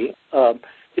sustainability?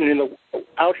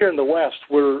 Out here in the West,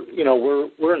 we're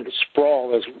into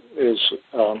sprawl as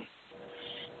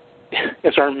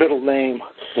our middle name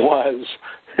was.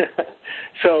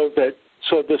 So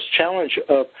this challenge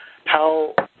of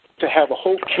how to have a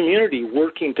whole community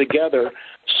working together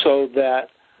so that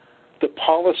the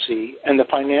policy and the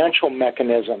financial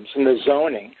mechanisms and the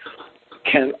zoning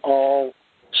can all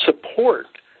support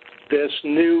this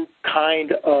new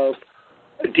kind of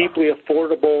deeply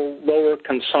affordable, lower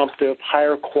consumptive,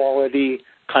 higher quality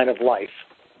kind of life.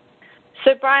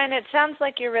 So, Brian, it sounds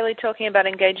like you're really talking about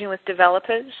engaging with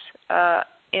developers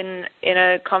in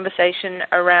a conversation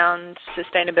around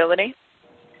sustainability.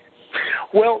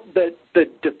 Well, the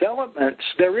developments,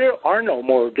 there are no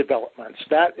more developments.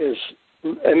 That is,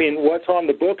 what's on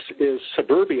the books is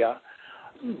suburbia,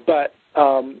 but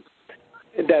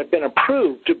that have been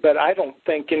approved, but I don't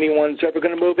think anyone's ever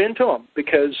going to move into them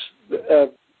because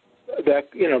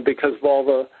because of all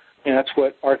the, that's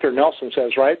what Arthur Nelson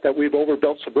says, right? That we've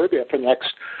overbuilt suburbia for the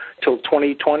next till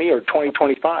 2020 or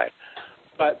 2025.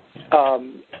 But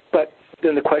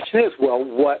then the question is, well,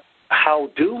 how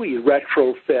do we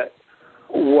retrofit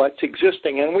what's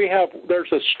existing? And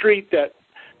there's a street that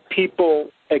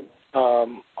people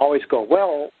always go,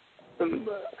 well,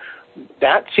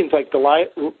 that seems like the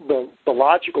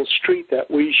logical street that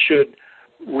we should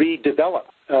redevelop.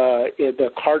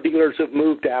 The car dealers have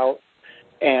moved out,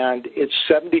 and it's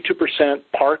 72%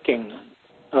 parking.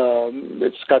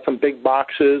 It's got some big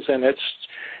boxes, and it's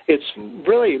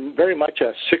really very much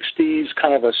a 60s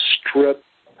kind of a strip,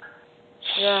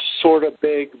 sort of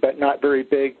big but not very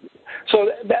big.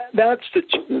 So that's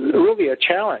really a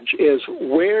challenge, is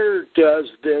where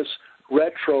does this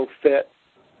retrofit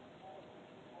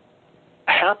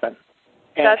happen?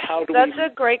 And that's a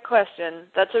great question.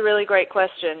 That's a really great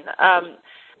question.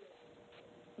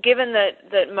 Given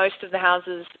that most of the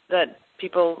houses that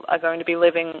people are going to be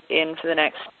living in for the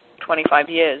next 25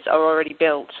 years are already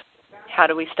built, how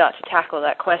do we start to tackle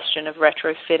that question of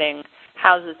retrofitting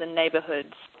houses and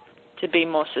neighborhoods to be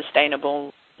more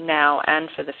sustainable now and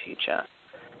for the future?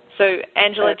 So,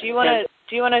 Angela, do you want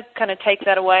to kind of take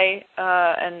that away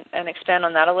and expand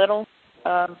on that a little?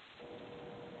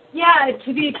 Yeah,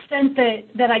 to the extent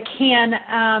that I can.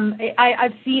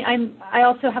 I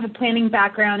also have a planning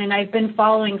background, and I've been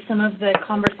following some of the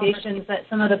conversations that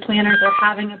some of the planners are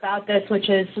having about this, which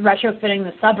is retrofitting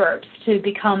the suburbs to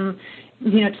become,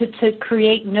 to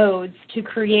create nodes, to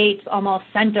create almost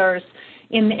centers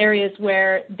in the areas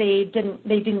where they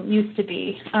didn't used to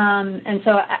be. And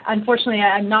so, unfortunately,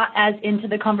 I'm not as into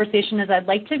the conversation as I'd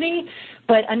like to be,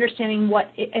 but understanding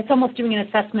it's almost doing an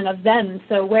assessment of them.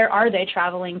 So where are they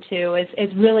traveling to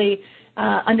is really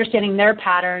understanding their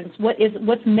patterns.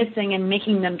 What's missing and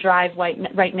making them drive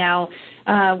right now?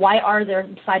 Why are there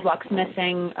sidewalks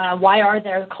missing? Why are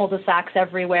there cul-de-sacs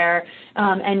everywhere?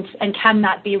 And can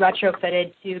that be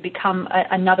retrofitted to become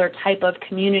another type of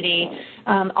community?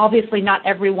 Obviously, not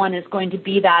everyone is going to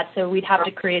be that, so we'd have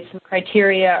to create some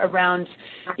criteria around,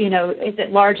 is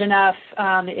it large enough?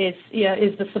 Is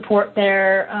the support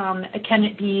there? Can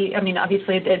it be?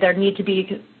 Obviously, there need to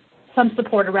be some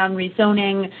support around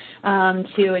rezoning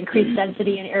to increase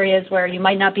density in areas where you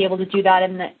might not be able to do that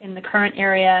in the current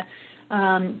area.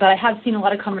 But I have seen a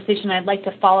lot of conversation. I'd like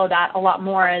to follow that a lot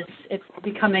more as it's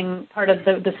becoming part of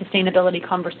the sustainability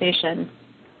conversation.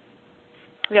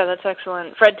 Yeah, that's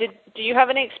excellent. Fred, do you have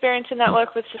any experience in that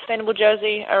work with Sustainable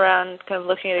Jersey around kind of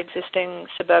looking at existing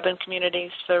suburban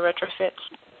communities for retrofits?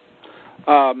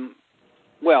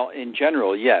 Well, in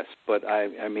general, yes, but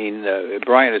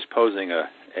Brian is posing a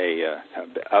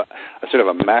sort of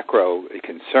a macro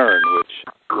concern, which,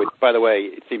 by the way,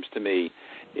 it seems to me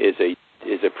is a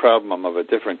is a problem of a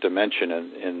different dimension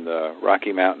in the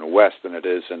Rocky Mountain West than it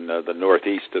is in the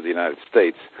Northeast of the United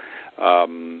States.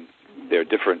 There are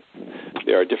different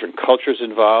cultures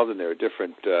involved, and there are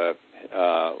different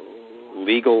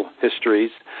legal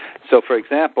histories. So, for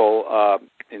example,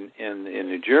 in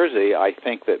New Jersey, I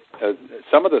think that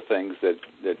some of the things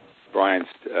that Brian's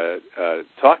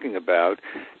talking about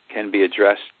can be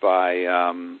addressed by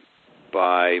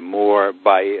more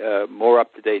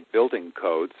up-to-date building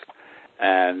codes,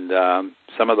 and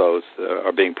some of those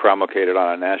are being promulgated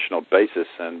on a national basis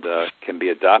and can be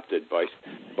adopted by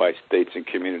states and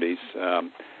communities.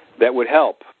 That would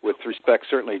help with respect,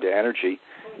 certainly, to energy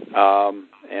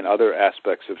and other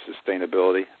aspects of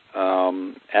sustainability.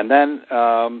 And then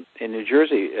in New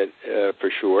Jersey, for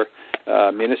sure,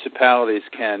 municipalities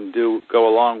can go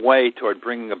a long way toward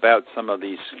bringing about some of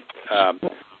these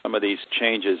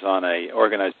changes on a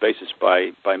organized basis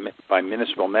by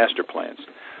municipal master plans,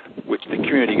 which the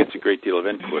community gets a great deal of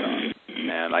input on.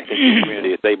 And I think the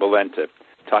community is able then to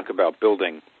talk about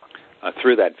building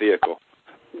through that vehicle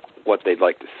what they'd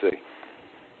like to see.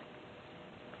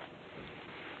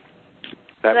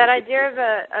 That idea of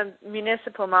a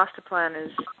municipal master plan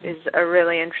is a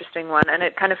really interesting one, and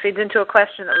it kind of feeds into a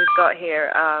question that we've got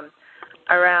here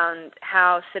around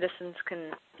how citizens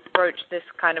can broach this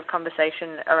kind of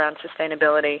conversation around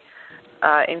sustainability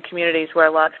in communities where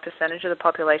a large percentage of the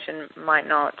population might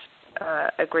not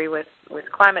agree with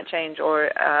climate change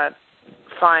or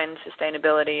find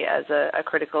sustainability as a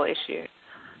critical issue.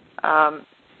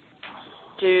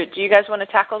 Do you guys want to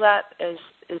tackle that?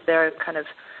 Is there a kind of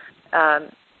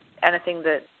anything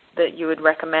that you would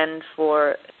recommend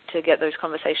to get those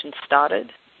conversations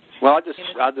started? Well,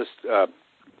 I'll just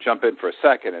jump in for a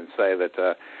second and say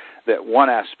that one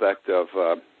aspect of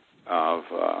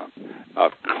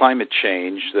climate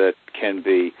change that can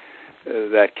be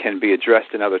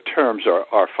addressed in other terms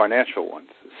are financial ones.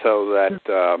 So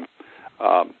that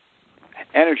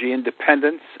energy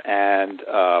independence and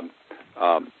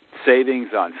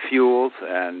savings on fuels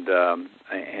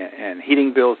and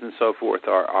heating bills and so forth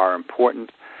are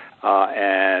important,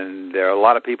 and there are a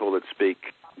lot of people that speak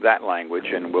that language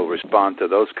and will respond to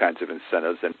those kinds of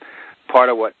incentives. And part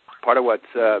of what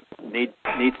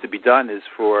needs to be done is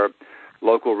for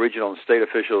local, regional, and state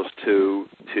officials to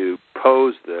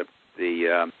pose the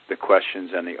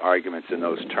questions and the arguments in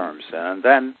those terms, and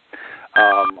then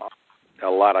a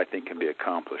lot, I think, can be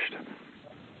accomplished.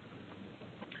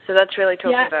 So that's really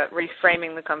talking about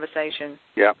reframing the conversation.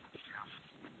 Yeah.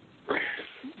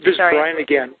 This is Brian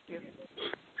again.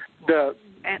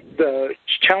 The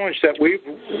challenge that we've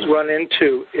run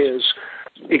into is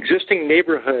existing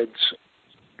neighborhoods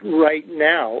right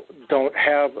now don't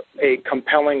have a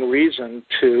compelling reason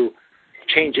to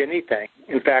change anything.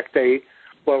 In fact,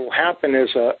 what will happen is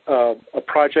a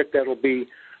project that will be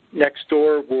next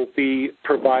door will be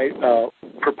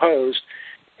proposed,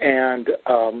 and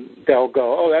they'll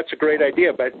go, oh, that's a great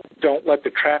idea, but don't let the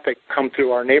traffic come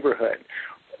through our neighborhood.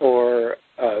 Or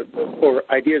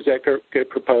ideas that get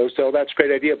proposed, oh, that's a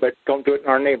great idea, but don't do it in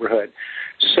our neighborhood.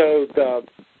 So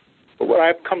what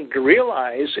I've come to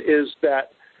realize is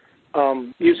that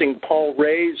using Paul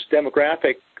Ray's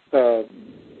demographic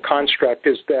construct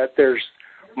is that there's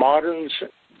moderns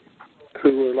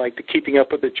who are like the keeping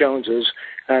up with the Joneses,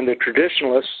 and the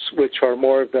traditionalists, which are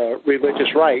more of the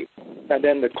religious right, and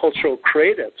then the cultural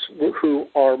creatives who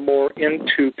are more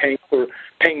into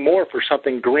paying more for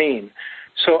something green.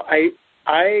 So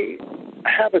I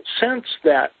have a sense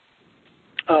that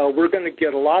we're going to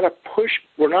get a lot of push.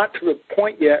 We're not to the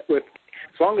point yet with,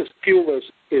 as long as fuel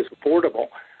is affordable,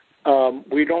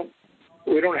 we don't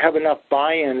have enough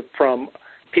buy-in from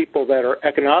people that are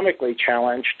economically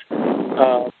challenged,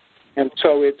 and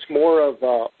so it's more of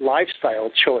a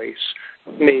lifestyle choice,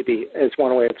 maybe, is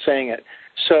one way of saying it.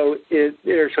 So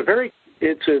it's a very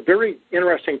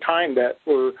interesting time that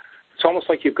it's almost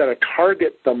like you've got to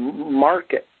target the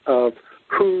market of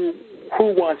who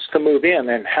wants to move in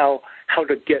and how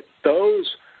to get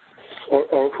those,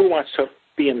 or who wants to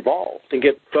be involved and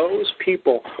get those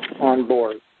people on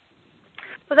board.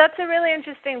 Well, that's a really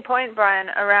interesting point, Brian,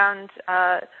 around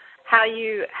how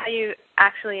you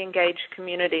actually engage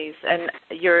communities. And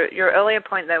your earlier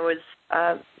point there was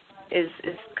is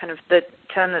kind of the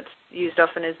term that's used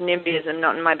often is NIMBYism,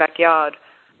 not in my backyard.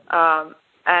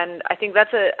 And I think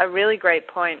that's a really great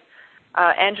point.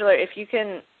 Angela, if you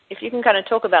can kind of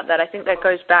talk about that, I think that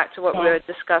goes back to what we were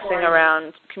discussing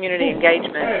around community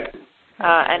engagement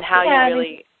and how you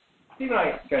really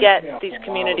get these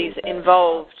communities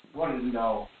involved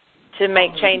to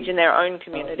make change in their own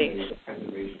communities.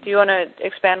 Do you want to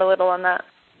expand a little on that?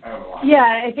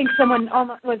 Yeah, I think someone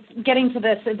was getting to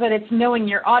this, but it's knowing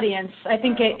your audience. I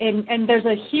think, and there's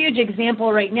a huge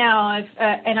example right now,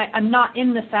 and I'm not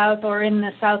in the South or in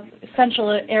the South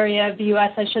Central area of the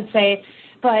U.S., I should say,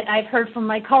 but I've heard from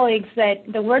my colleagues that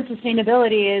the word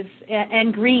sustainability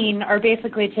and green are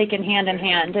basically taken hand in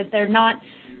hand. That they're not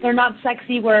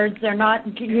sexy words. They're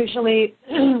not usually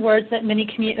words that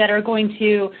that are going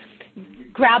to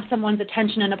grab someone's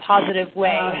attention in a positive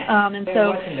way. And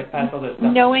so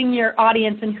knowing your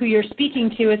audience and who you're speaking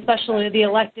to, especially the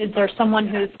electeds or someone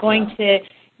who's going to,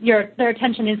 their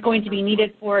attention is going to be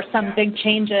needed for some big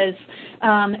changes,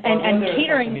 and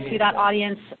catering to that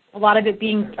audience, a lot of it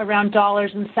being around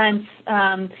dollars and cents,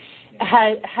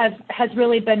 has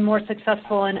really been more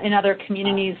successful in other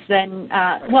communities than,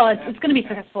 it's going to be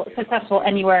successful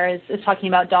anywhere is talking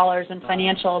about dollars and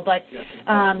financial, but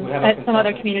some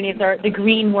other communities the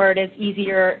green word is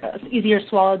easier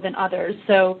swallowed than others.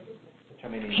 So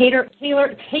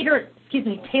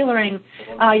tailoring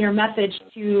your message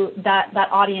to that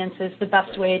audience is the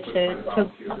best way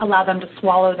to allow them to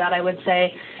swallow that, I would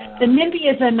say. The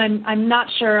NIMBYism, I'm not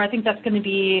sure. I think that's going to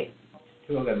be,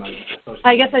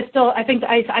 I guess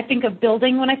I think of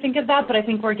building when I think of that, but I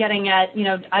think we're getting at,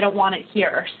 I don't want it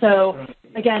here. So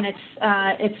again,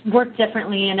 it's worked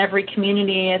differently in every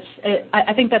community.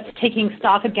 I think that's taking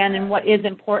stock again in what is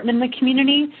important in the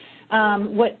community.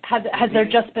 Has there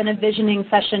just been a visioning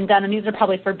session done? And these are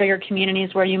probably for bigger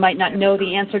communities where you might not know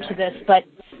the answer to this, but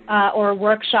or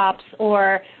workshops,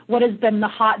 or what has been the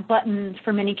hot button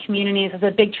for many communities? Has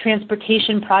a big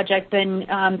transportation project been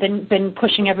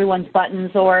pushing everyone's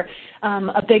buttons, or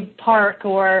a big park,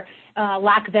 or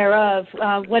lack thereof?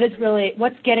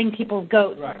 What's getting people's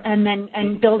goats,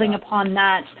 and building upon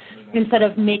that instead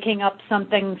of making up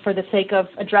something for the sake of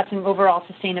addressing overall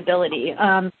sustainability.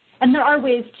 And there are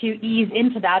ways to ease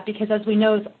into that because, as we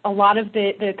know, a lot of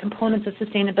the components of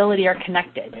sustainability are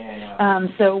connected.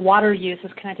 So water use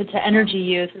is connected to energy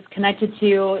use, is connected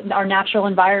to our natural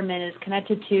environment, is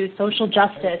connected to social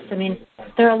justice. I mean,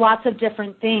 there are lots of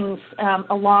different things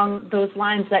along those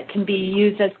lines that can be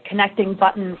used as connecting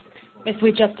buttons if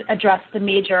we just address the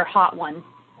major hot one.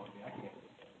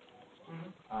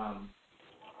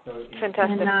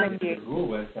 Fantastic. Thank you. The rule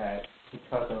was that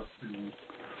because of the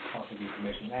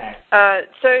Information Act,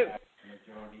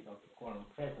 majority of the quorum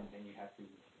present, then you have to.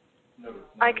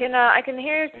 I can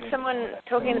hear someone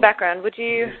talking in the background. Would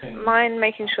you mind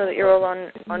making sure that you're all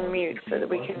on mute so that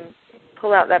we can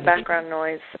pull out that background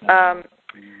noise?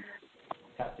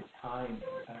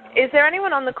 Is there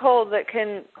anyone on the call that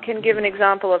can give an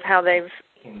example of how they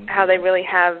really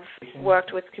have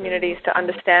worked with communities to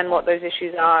understand what those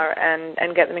issues are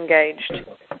and get them engaged?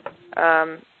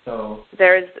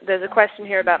 There's a question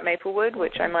here about Maplewood,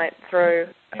 which I might throw.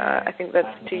 I think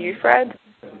that's to you, Fred.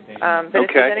 But if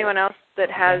there's anyone else that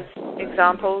has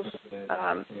examples,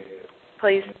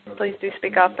 please do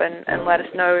speak up and let us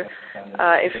know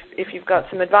if you've got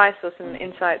some advice or some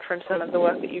insight from some of the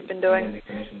work that you've been doing.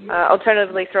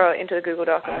 Alternatively, throw it into the Google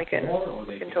Doc and we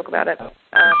can talk about it.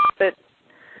 But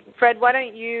Fred, why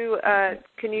don't you,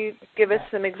 can you give us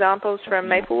some examples from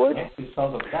Maplewood?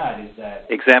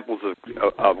 Examples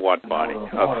of what, Bonnie?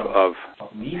 Of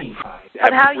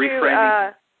how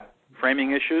reframing,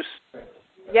 framing issues?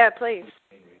 Yeah, please.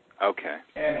 Okay.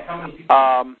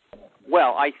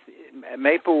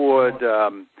 Maplewood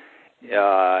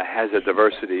has a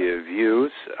diversity of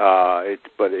views,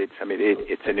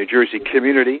 it's a New Jersey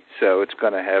community, so it's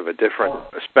going to have a different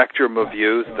spectrum of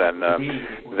views than a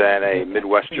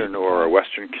Midwestern or a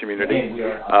Western community.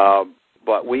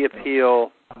 But we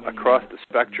appeal across the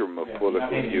spectrum of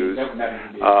political views.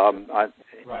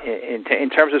 In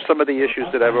terms of some of the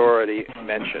issues that I've already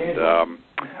mentioned,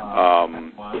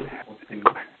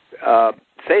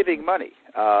 saving money.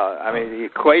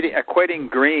 Equating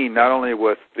green not only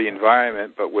with the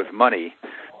environment but with money,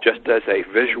 just as a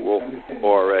visual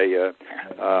or a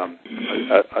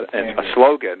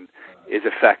slogan, is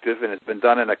effective, and it's been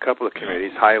done in a couple of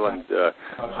communities. Highland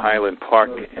Park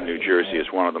in New Jersey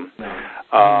is one of them.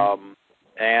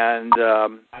 And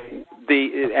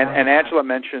Angela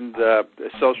mentioned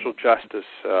social justice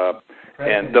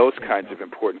and those kinds of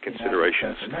important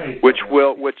considerations, which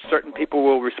certain people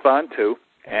will respond to,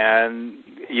 and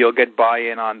you'll get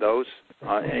buy-in on those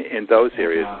in those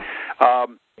areas.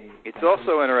 It's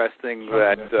also interesting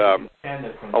that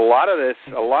a lot of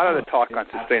the talk on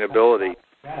sustainability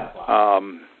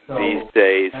these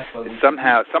days is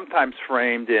sometimes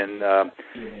framed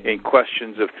in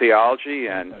questions of theology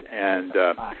and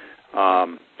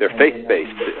they're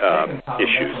faith-based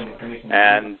issues,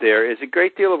 and there is a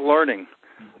great deal of learning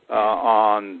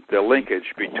on the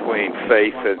linkage between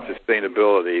faith and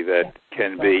sustainability that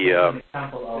can be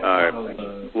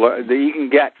that you can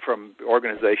get from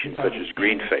organizations such as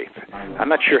Green Faith. I'm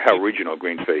not sure how regional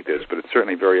Green Faith is, but it's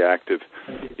certainly very active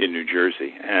in New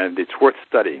Jersey, and it's worth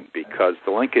studying because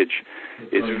the linkage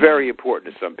is very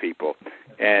important to some people,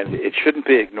 and it shouldn't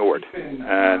be ignored.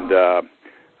 And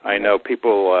I know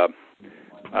people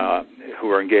who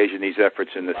are engaged in these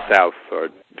efforts in the South are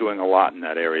doing a lot in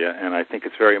that area, and I think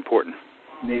it's very important.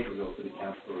 This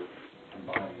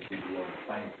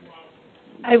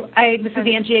is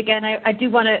Angie again. I do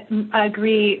want to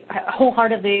agree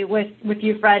wholeheartely with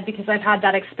you, Fred, because I've had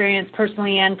that experience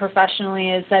personally and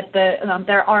professionally, is that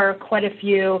there are quite a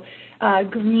few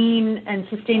green and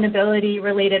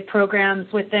sustainability-related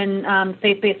programs within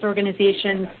faith-based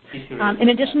organizations. In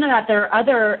addition to that, there are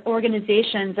other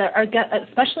organizations that are,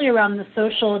 especially around the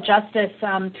social justice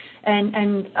and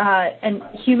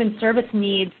human service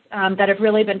needs, that have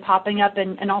really been popping up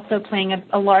and also playing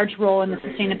a large role in the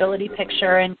sustainability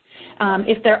picture. And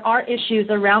if there are issues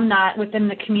around that within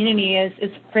the community,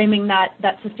 is framing that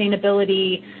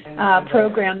sustainability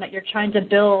program that you're trying to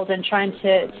build and trying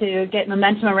to get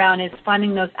momentum around, is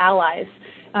finding those allies,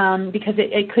 because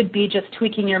it could be just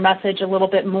tweaking your message a little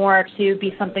bit more to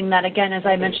be something that, again, as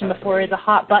I mentioned before, is a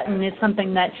hot button, is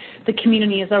something that the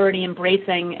community is already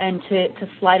embracing, and to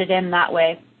slide it in that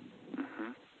way.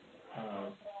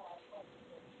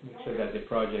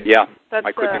 Yeah,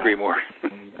 I couldn't agree more.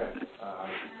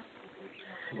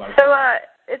 So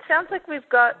it sounds like we've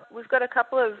got a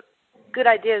couple of good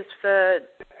ideas for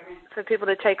people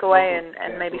to take away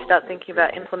and maybe start thinking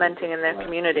about implementing in their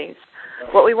communities.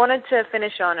 What we wanted to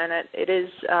finish on, and it is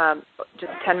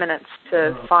just 10 minutes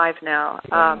to 5 now,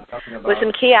 with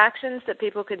some key actions that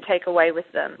people can take away with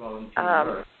them,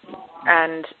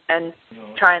 and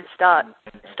try and start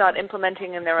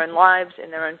implementing in their own lives, in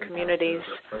their own communities.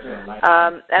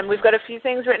 And we've got a few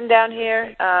things written down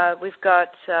here. We've got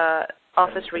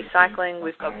office recycling.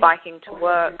 We've got biking to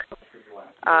work.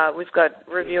 We've got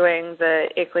reviewing the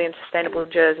ICLEI and Sustainable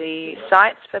Jersey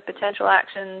sites for potential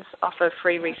actions, offer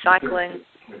free recycling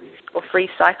or free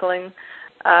cycling,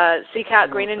 seek out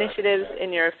green initiatives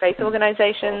in your faith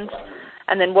organizations,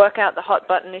 and then work out the hot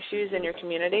button issues in your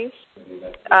communities.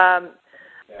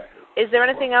 Is there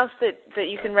anything else that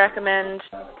you can recommend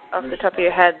off the top of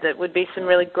your head that would be some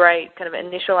really great kind of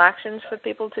initial actions for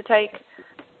people to take?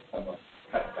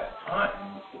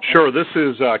 Sure. This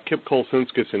is Kip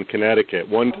Kolsinskis in Connecticut.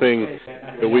 One thing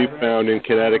that we've found in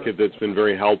Connecticut that's been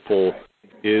very helpful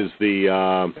is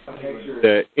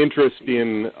the interest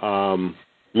in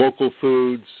local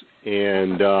foods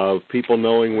and people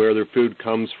knowing where their food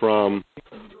comes from,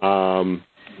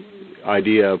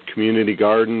 idea of community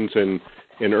gardens and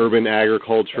in urban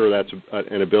agriculture. That's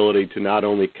an ability to not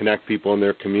only connect people in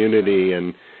their community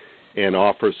and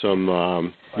offer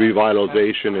some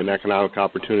revitalization and economic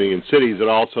opportunity in cities. It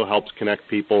also helps connect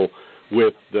people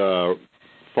with the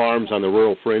farms on the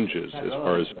rural fringes as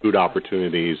far as food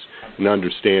opportunities and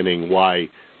understanding why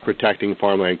protecting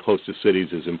farmland close to cities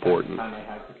is important.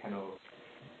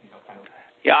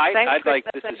 Yeah, I'd like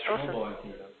this is awesome.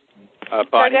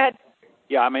 Bonnie. Go ahead.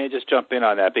 Yeah, I mean, just jump in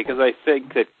on that because I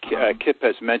think that Kip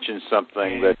has mentioned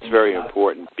something that's very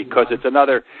important because it's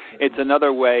another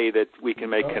way that we can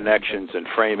make connections and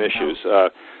frame issues.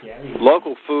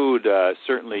 Local food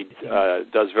certainly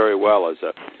does very well as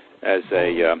a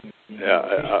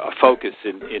focus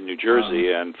in New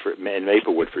Jersey and in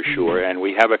Maplewood for sure. And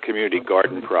we have a community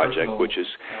garden project which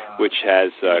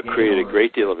has created a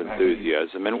great deal of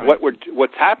enthusiasm. And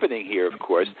what's happening here, of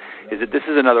course, is that this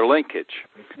is another linkage,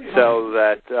 so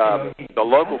that the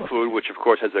local food, which of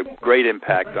course has a great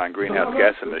impact on greenhouse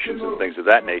gas emissions and things of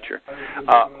that nature,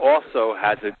 also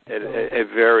has a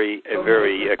very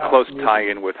close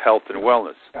tie-in with health and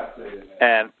wellness.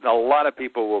 And a lot of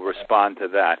people will respond to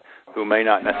that who may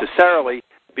not necessarily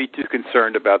be too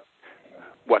concerned about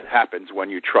what happens when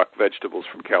you truck vegetables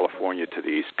from California to the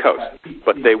East Coast.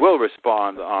 But they will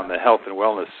respond on the health and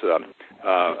wellness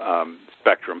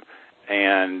spectrum,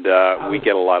 and we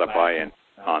get a lot of buy-in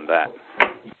on that.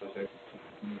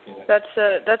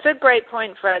 That's a great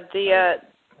point, Fred. The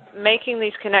making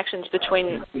these connections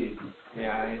between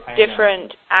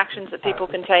different actions that people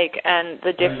can take and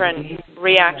the different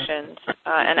reactions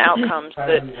and outcomes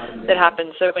that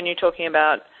happen. So when you're talking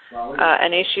about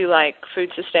an issue like food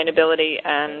sustainability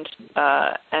and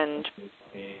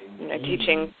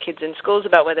teaching kids in schools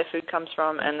about where their food comes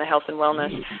from and the health and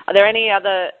wellness, are there any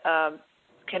other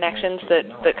connections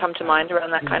that come to mind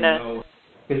around that kind of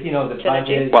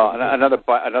synergy? Well,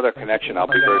 another connection, I'll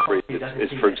be very brief, is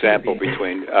for example,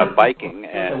 between biking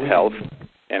and health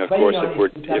And of course,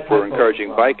 if we're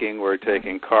encouraging biking, we're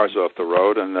taking cars off the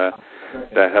road, and that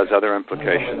has other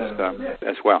implications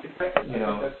as well.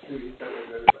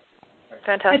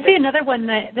 Fantastic. I'd say another one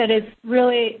that is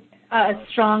really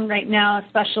strong right now,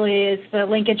 especially, is the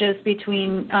linkages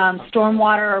between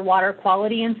stormwater or water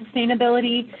quality and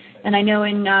sustainability. And I know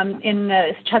in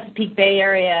the Chesapeake Bay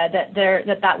area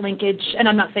that linkage, and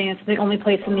I'm not saying it's the only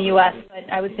place in the U.S., but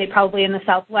I would say probably in the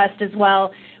Southwest as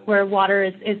well, where water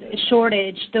is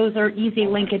shortage, those are easy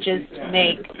linkages to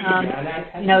make.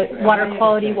 Water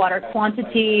quality, water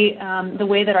quantity, the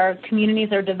way that our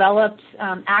communities are developed,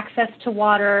 access to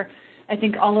water. I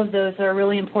think all of those are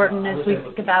really important as we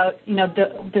think about,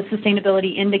 the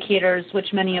sustainability indicators,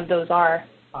 which many of those are.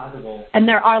 And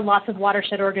there are lots of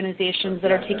watershed organizations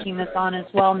that are taking this on as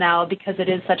well now because it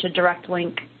is such a direct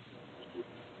link.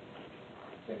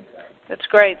 That's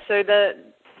great. So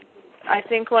I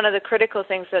think one of the critical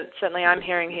things that certainly I'm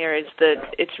hearing here is that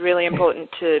it's really important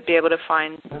to be able to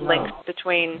find links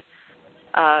between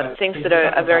things that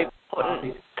are very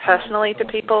important personally to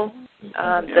people,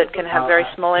 that can have very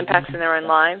small impacts in their own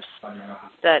lives,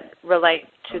 that relate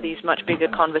to these much bigger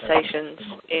conversations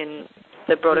in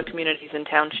the broader communities and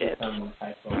townships.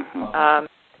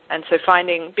 And so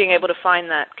being able to find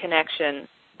that connection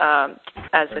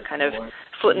as a kind of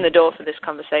foot in the door for this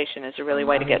conversation is a really good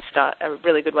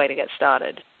way to get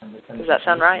started. Does that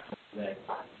sound right?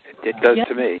 It does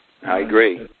to me. I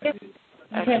agree.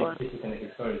 Excellent.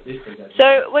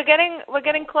 So we're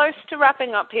getting close to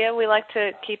wrapping up here. We like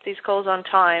to keep these calls on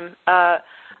time.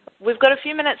 We've got a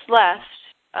few minutes left,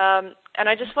 and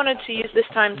I just wanted to use this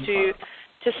time to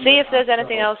see if there's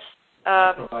anything else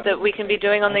that we can be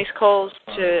doing on these calls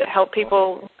to help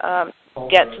people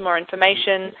get some more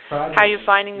information. How you're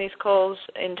finding these calls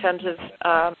in terms of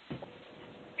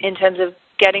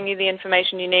getting you the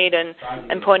information you need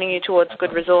and pointing you towards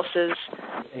good resources.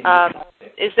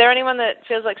 Is there anyone that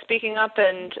feels like speaking up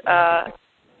and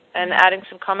adding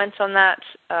some comments on that?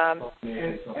 Are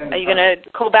you going to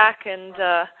call back and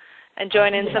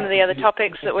join in some of the other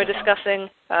topics that we're discussing?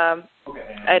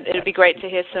 It would be great to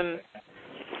hear some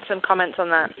comments on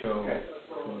that.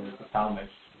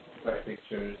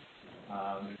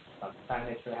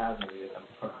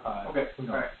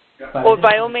 Or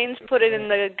by all means, put it in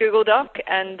the Google Doc,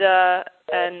 and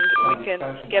we can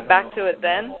get back to it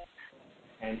then.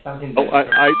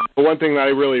 One thing that I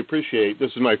really appreciate,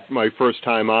 this is my first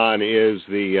time on, is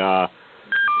the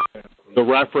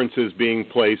references being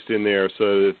placed in there,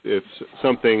 so that if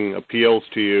something appeals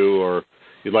to you or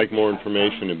you'd like more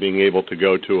information, and being able to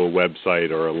go to a website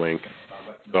or a link.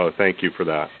 So thank you for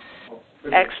that.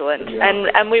 Excellent.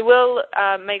 And we will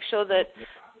make sure that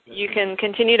you can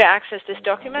continue to access this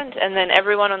document, and then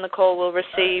everyone on the call will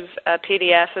receive a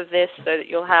PDF of this so that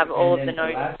you'll have all of the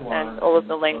notes and all of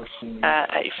the links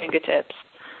at your fingertips.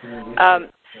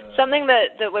 Something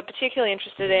that we're particularly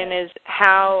interested in is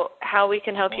how we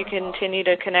can help you continue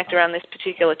to connect around this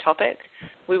particular topic.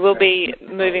 We will be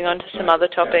moving on to some other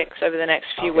topics over the next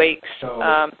few weeks,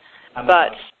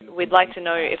 but we'd like to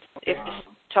know if this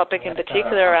topic in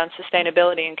particular around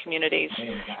sustainability in communities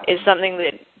is something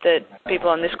that people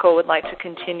on this call would like to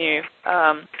continue.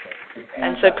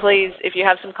 And so please, if you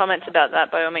have some comments about that,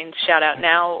 by all means shout out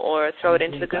now or throw it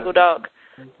into the Google Doc,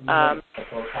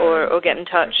 or get in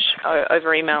touch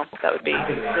over email. That would be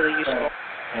really useful.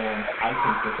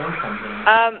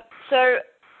 So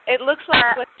it looks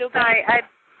like we're still going.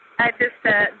 I've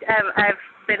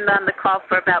been on the call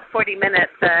for about 40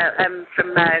 minutes. I'm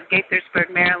from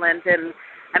Gaithersburg, Maryland, and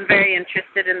I'm very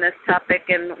interested in this topic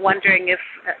and wondering if,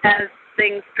 as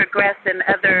things progress in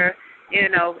other,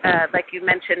 like you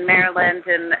mentioned, Maryland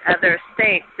and other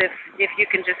states, if you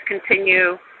can just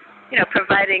continue,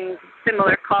 providing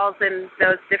similar calls in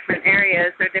those different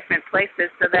areas or different places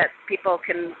so that people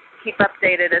can keep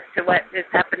updated as to what is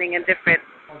happening in different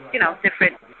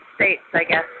states, I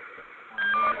guess.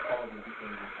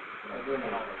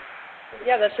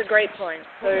 Yeah, that's a great point.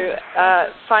 So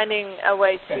finding a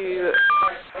way to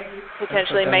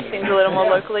potentially make things a little more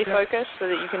locally focused so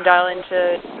that you can dial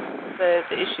into the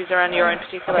issues around your own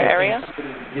particular area?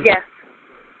 Yes.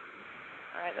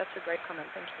 All right, that's a great comment.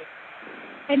 Thank you.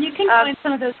 And you can find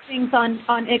some of those things on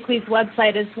ICLEI's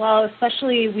website as well.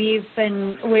 Especially, we've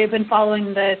been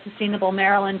following the Sustainable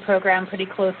Maryland program pretty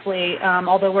closely.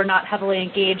 Although we're not heavily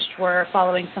engaged, we're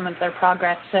following some of their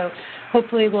progress. So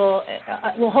hopefully we'll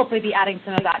be adding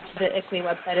some of that to the ICLEI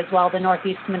website as well, the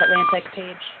Northeast Mid-Atlantic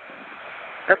page.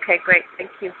 Okay, great.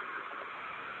 Thank you.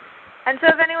 And so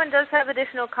if anyone does have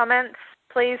additional comments,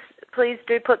 please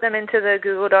do put them into the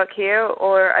Google Doc here,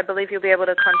 or I believe you'll be able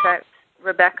to contact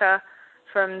Rebecca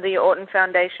from the Orton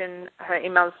Foundation. Her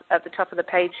email's at the top of the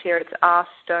page here. It's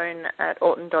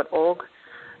rstone@orton.org.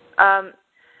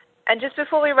 And just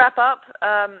before we wrap up,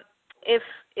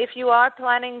 if you are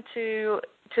planning to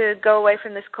go away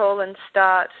from this call and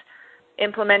start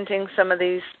implementing some of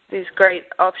these great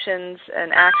options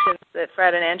and actions that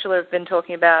Fred and Angela have been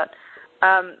talking about,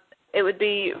 it would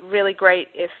be really great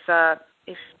if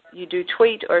you do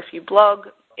tweet or if you blog,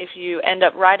 if you end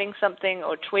up writing something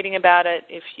or tweeting about it,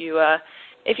 if you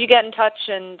get in touch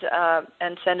and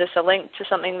send us a link to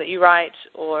something that you write,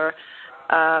 or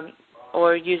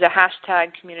use a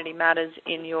hashtag Community Matters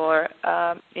in your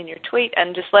tweet,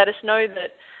 and just let us know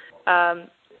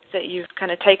that you've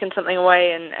kind of taken something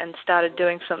away and started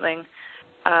doing something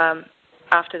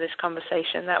after this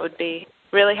conversation. That would be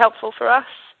really helpful for us.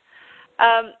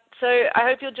 So I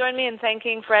hope you'll join me in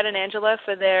thanking Fred and Angela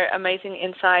for their amazing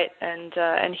insight and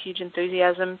huge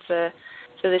enthusiasm for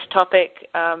this topic.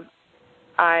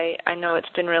 I know it's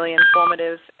been really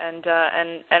informative and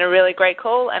a really great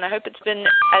call, and I hope it's been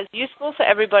as useful for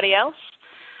everybody else.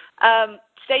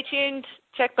 Stay tuned.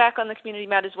 Check back on the Community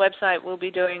Matters website. We'll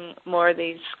be doing more of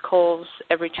these calls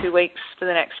every 2 weeks for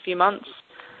the next few months.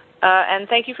 And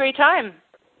thank you for your time.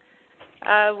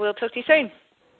 We'll talk to you soon.